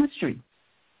chemistry.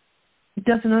 It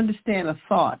doesn't understand a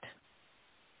thought.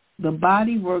 The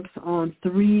body works on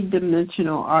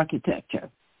three-dimensional architecture.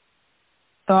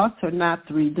 Thoughts are not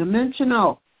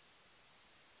three-dimensional.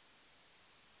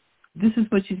 This is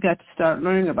what you've got to start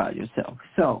learning about yourself.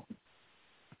 So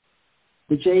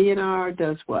the JNR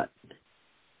does what?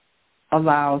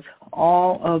 Allows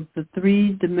all of the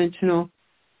three-dimensional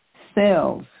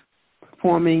cells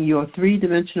forming your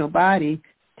three-dimensional body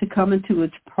to come into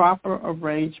its proper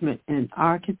arrangement and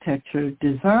architecture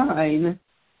design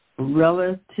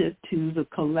relative to the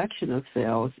collection of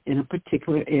cells in a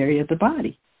particular area of the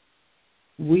body.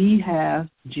 We have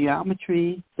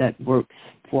geometry that works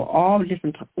for all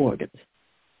different organs.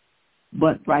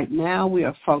 But right now we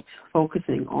are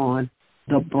focusing on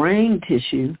the brain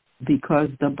tissue, because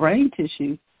the brain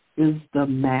tissue is the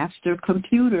master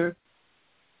computer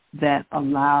that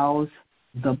allows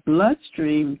the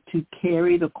bloodstream to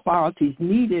carry the qualities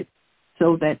needed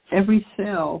so that every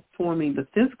cell forming the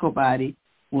physical body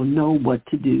will know what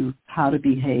to do, how to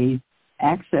behave,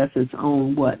 access its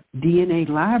own DNA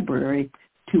library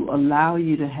to allow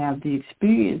you to have the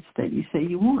experience that you say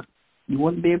you want. You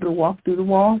want to be able to walk through the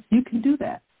walls? You can do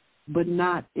that, but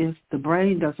not if the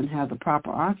brain doesn't have the proper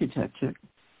architecture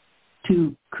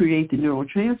to create the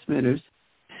neurotransmitters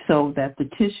so that the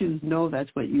tissues know that's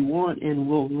what you want and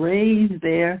will raise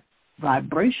their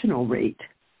vibrational rate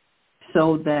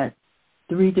so that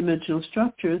three-dimensional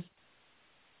structures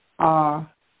are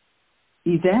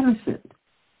evanescent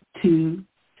to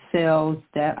cells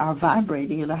that are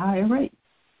vibrating at a higher rate.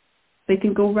 They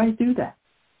can go right through that.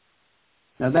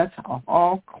 Now, that's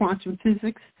all quantum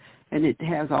physics, and it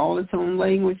has all its own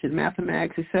language and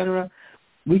mathematics, etc.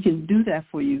 We can do that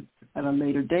for you at a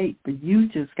later date, but you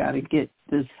just got to get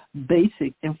this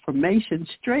basic information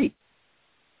straight.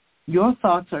 Your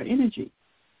thoughts are energy.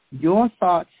 Your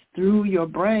thoughts through your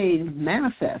brain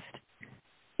manifest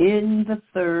in the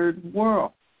third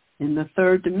world, in the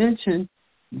third dimension.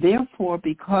 Therefore,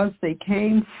 because they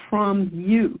came from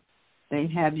you, they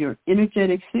have your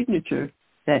energetic signature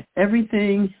that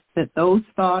everything that those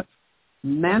thoughts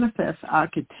manifest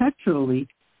architecturally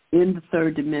in the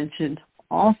third dimension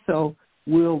also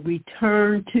will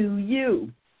return to you.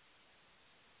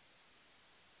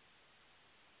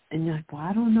 And you're like, well,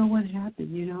 I don't know what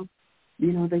happened, you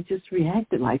know, they just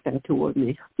reacted like that toward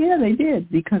me. Yeah, they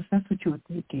did, because that's what you were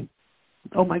thinking.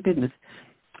 Oh, my goodness,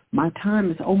 my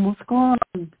time is almost gone.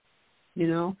 You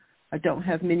know, I don't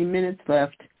have many minutes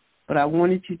left, but I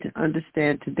wanted you to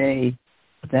understand today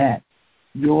that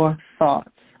your thoughts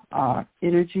are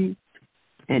energy,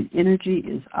 and energy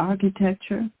is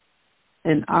architecture,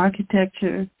 and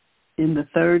architecture in the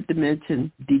third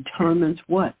dimension determines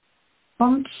what?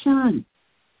 Function.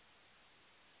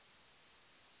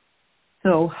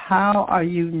 So how are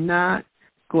you not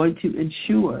going to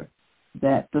ensure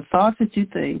that the thoughts that you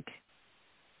think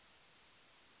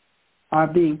are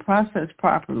being processed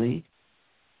properly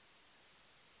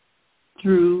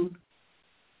through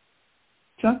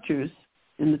structures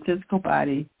in the physical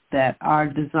body that are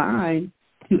designed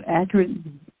to actually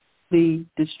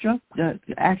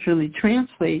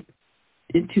translate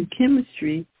into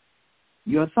chemistry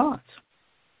your thoughts?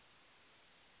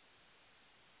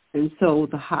 And so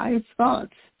the highest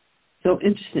thoughts, so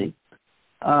interesting,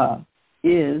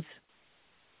 is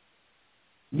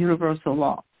universal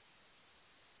law.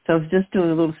 So I was just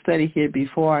doing a little study here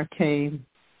before I came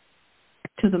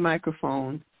to the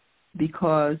microphone,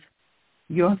 because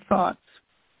your thoughts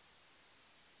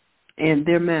and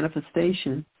their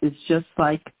manifestation is just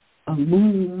like a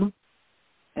loom,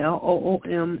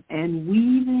 L-O-O-M, and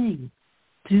weaving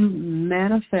to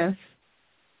manifest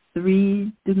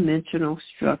three-dimensional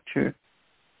structure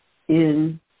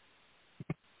in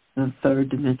the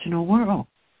third-dimensional world.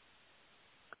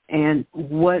 And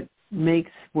what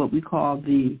makes what we call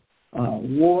the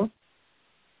warp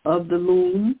of the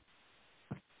loom,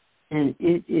 and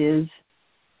it is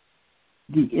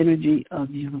the energy of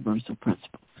universal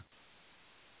principles.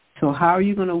 So how are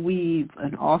you going to weave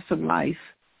an awesome life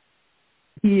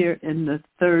here in the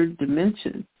third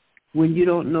dimension, when you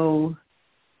don't know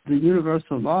the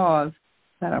universal laws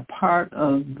that are part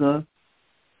of the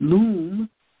loom,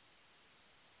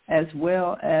 as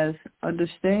well as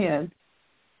understand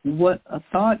what a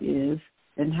thought is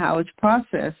and how it's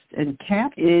processed and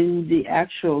capped in the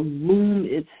actual loom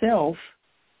itself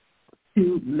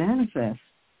to manifest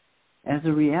as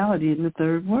a reality in the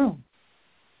third world.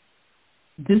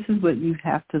 This is what you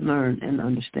have to learn and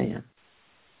understand.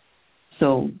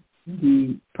 So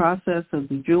the process of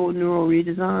the dual neural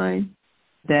redesign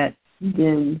that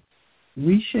then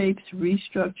reshapes,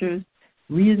 restructures,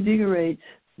 reinvigorates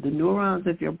the neurons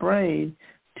of your brain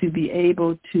to be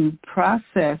able to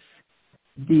process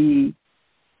the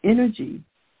energy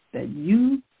that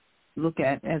you look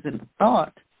at as a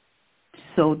thought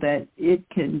so that it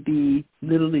can be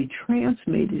literally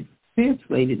translated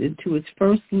into its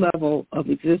first level of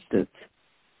existence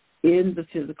in the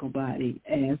physical body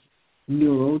as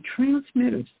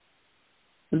neurotransmitters.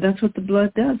 And that's what the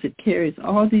blood does. It carries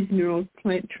all these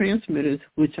neurotransmitters,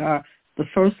 which are the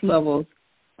first levels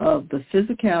of the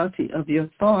physicality of your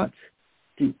thoughts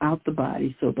throughout the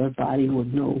body so the body will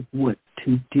know what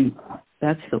to do.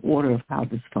 That's the order of how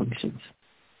this functions.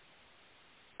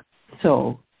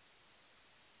 So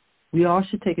we all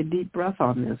should take a deep breath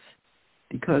on this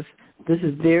because this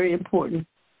is very important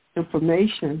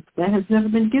information that has never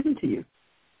been given to you.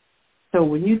 So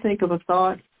when you think of a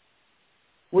thought,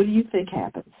 what do you think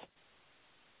happens?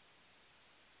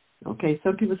 Okay,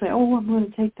 some people say, oh, I'm going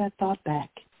to take that thought back.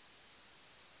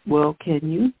 Well,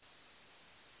 can you?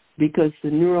 Because the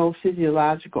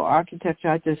neurophysiological architecture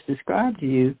I just described to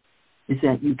you is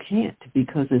that you can't,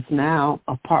 because it's now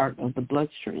a part of the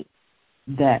bloodstream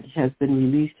that has been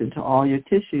released into all your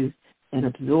tissues and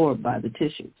absorbed by the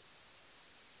tissues.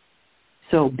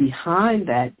 So behind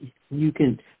that, you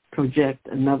can project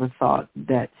another thought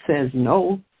that says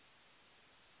no.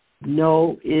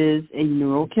 No is a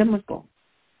neurochemical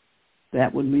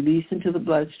that would release into the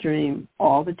bloodstream.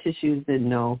 All the tissues then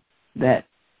know that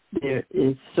there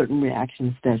is certain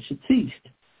reactions that should cease.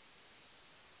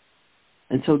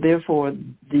 And so therefore,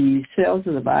 the cells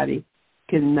of the body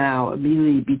can now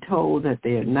immediately be told that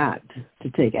they are not to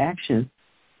take action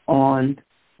on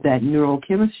that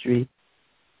neurochemistry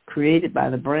created by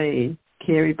the brain,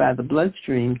 carried by the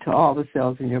bloodstream to all the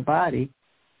cells in your body,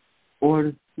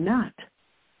 or not.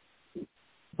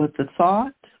 But the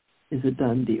thought is a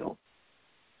done deal.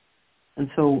 And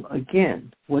so,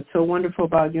 again, what's so wonderful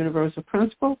about universal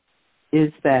principle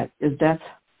is that if that's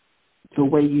the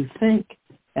way you think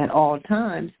at all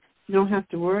times, you don't have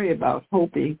to worry about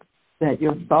hoping that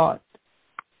your thought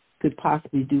could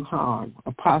possibly do harm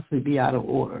or possibly be out of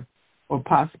order or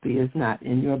possibly is not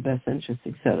in your best interest,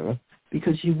 etc.,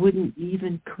 because you wouldn't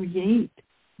even create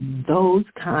those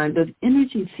kind of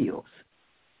energy fields.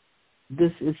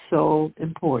 This is so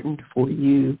important for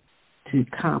you to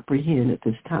comprehend at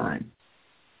this time.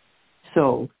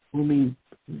 So when we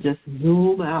just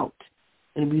zoom out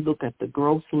and we look at the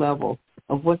gross level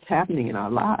of what's happening in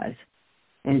our lives,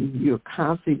 and you're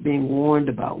constantly being warned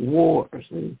about wars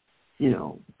and,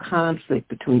 conflict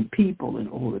between people and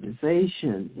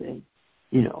organizations, and,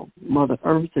 Mother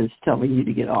Earth is telling you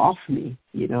to get off me,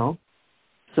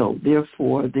 So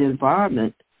therefore, the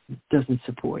environment doesn't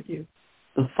support you.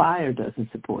 The fire doesn't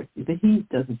support you. The heat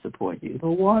doesn't support you. The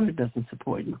water doesn't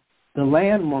support you. The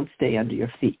land won't stay under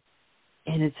your feet.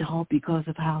 And it's all because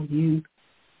of how you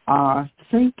are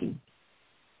thinking.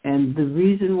 And the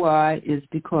reason why is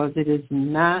because it is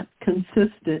not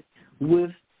consistent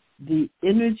with the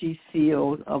energy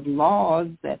field of laws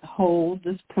that hold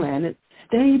this planet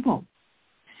stable.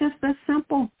 It's just that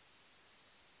simple.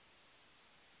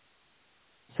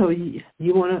 So you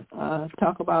want to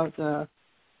talk about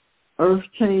earth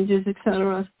changes,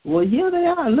 etc.? Well, yeah, they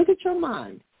are. Look at your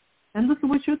mind and look at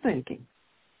what you're thinking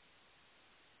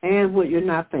and what you're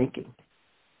not thinking.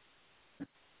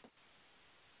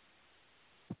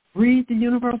 Read the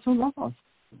universal laws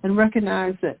and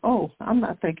recognize that, I'm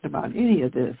not thinking about any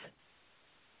of this.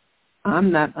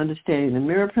 I'm not understanding the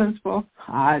mirror principle.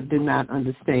 I do not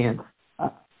understand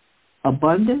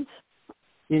abundance.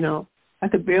 I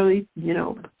could barely,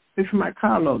 pay for my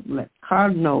car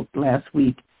note last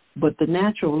week. But the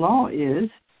natural law is,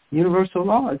 universal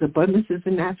law is, abundance is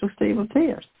the natural state of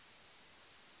affairs.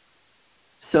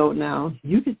 So now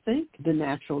you could think the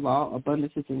natural law,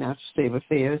 abundance is the natural state of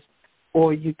affairs,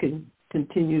 or you can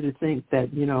continue to think that,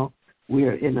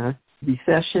 we're in a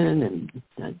recession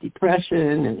and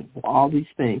depression and all these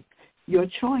things. Your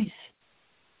choice.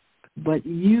 But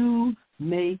you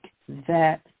make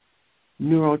that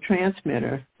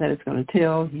neurotransmitter that is going to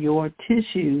tell your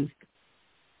tissues,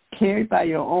 carried by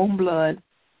your own blood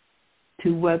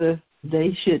to whether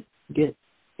they should get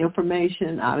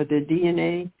information out of their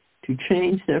DNA to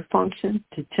change their function,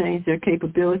 to change their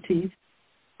capabilities,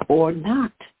 or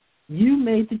not. You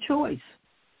made the choice.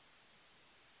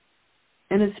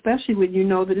 And especially when you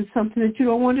know that it's something that you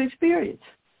don't want to experience.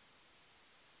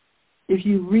 If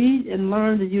you read and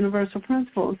learn the universal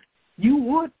principles, you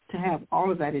want to have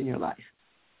all of that in your life.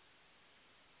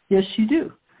 Yes, you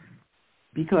do.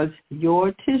 Because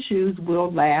your tissues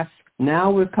will last.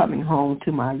 Now we're coming home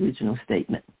to my original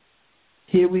statement.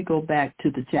 Here we go back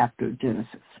to the chapter of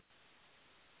Genesis.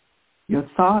 Your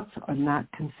thoughts are not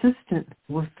consistent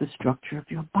with the structure of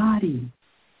your body.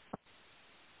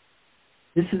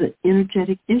 This is an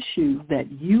energetic issue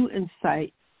that you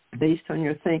incite based on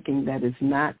your thinking that is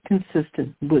not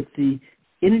consistent with the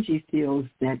energy fields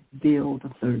that build the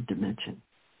third dimension.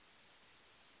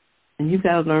 And you've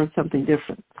got to learn something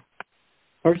different.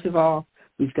 First of all,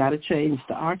 we've got to change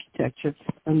the architecture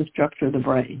and the structure of the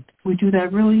brain. We do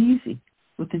that really easy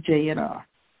with the JNR.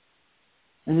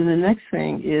 And then the next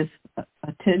thing is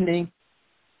attending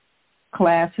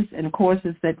classes and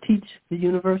courses that teach the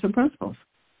universal principles.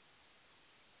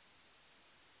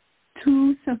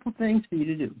 2 simple things for you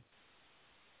to do.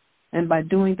 And by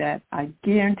doing that, I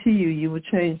guarantee you, you will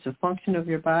change the function of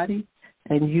your body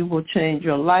and you will change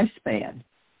your lifespan.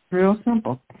 Real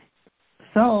simple.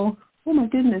 So, oh my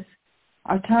goodness,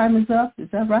 our time is up. Is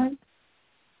that right?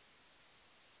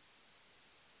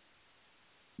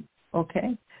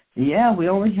 Okay. Yeah, we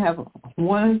only have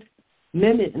 1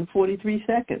 minute and 43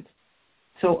 seconds.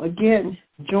 So again,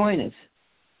 join us.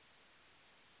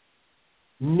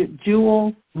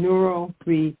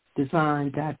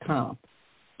 JewelNeuroRedesign.com.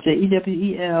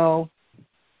 JEWEL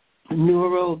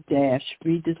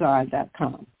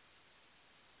Neuro-Redesign.com.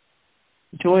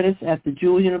 Join us at the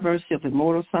Jewel University of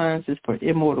Immortal Sciences for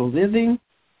Immortal Living,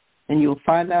 and you'll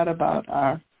find out about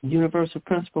our Universal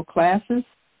Principle classes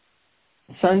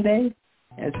Sunday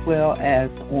as well as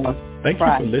on Thank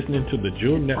Friday. you for listening to the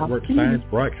Jewel Network Science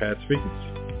Broadcast Frequency.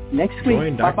 Next week.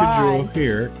 Join Dr. Bye-bye. Jewel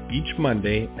here each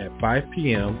Monday at 5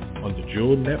 p.m. on the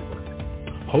Jewel Network,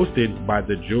 hosted by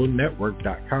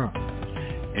thejewelnetwork.com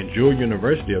and Jewel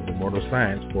University of Immortal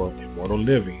Science for Immortal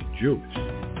Living Jewish.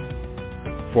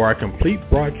 For our complete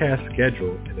broadcast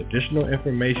schedule and additional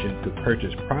information to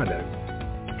purchase products,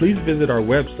 please visit our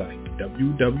website,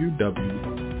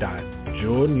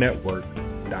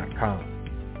 www.jewelnetwork.com.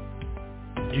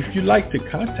 If you'd like to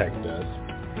contact us,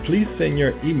 please send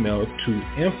your email to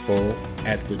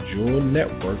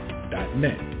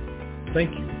info@thejewelnetwork.net.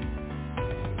 Thank you.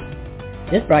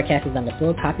 This broadcast is under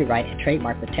full copyright and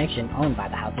trademark protection owned by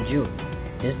the House of Jewel.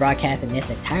 This broadcast in its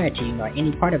entirety nor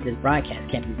any part of this broadcast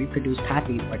can be reproduced,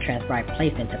 copied, or transcribed,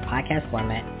 placed into podcast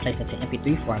format, placed into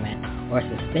MP3 format, or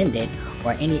suspended,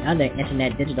 or any other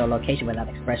internet digital location without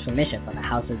express permission from the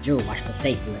House of Jewel, Washington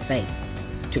State, USA.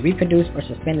 To reproduce or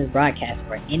suspend this broadcast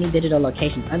or any digital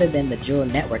location other than the Jewel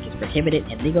Network is prohibited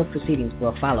and legal proceedings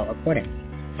will follow accordingly.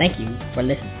 Thank you for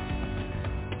listening.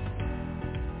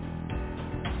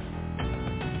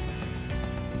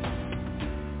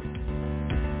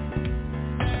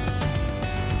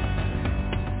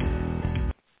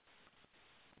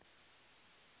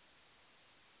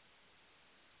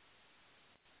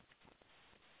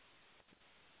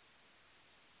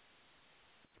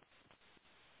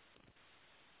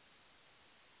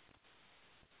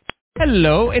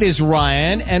 Hello, it is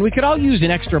Ryan, and we could all use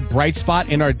an extra bright spot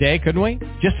in our day, couldn't we?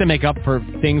 Just to make up for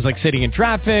things like sitting in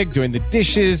traffic, doing the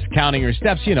dishes, counting your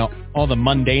steps, you know, all the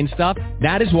mundane stuff.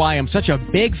 That is why I'm such a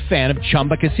big fan of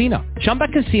Chumba Casino. Chumba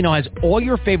Casino has all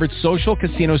your favorite social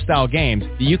casino-style games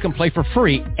that you can play for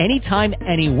free anytime,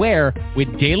 anywhere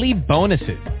with daily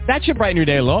bonuses. That should brighten your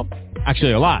day a little.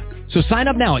 Actually, a lot. So sign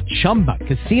up now at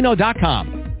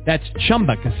ChumbaCasino.com. That's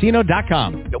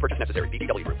ChumbaCasino.com. No purchase necessary.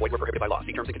 VGW Group. Void where prohibited by law.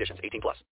 See terms and conditions. 18+.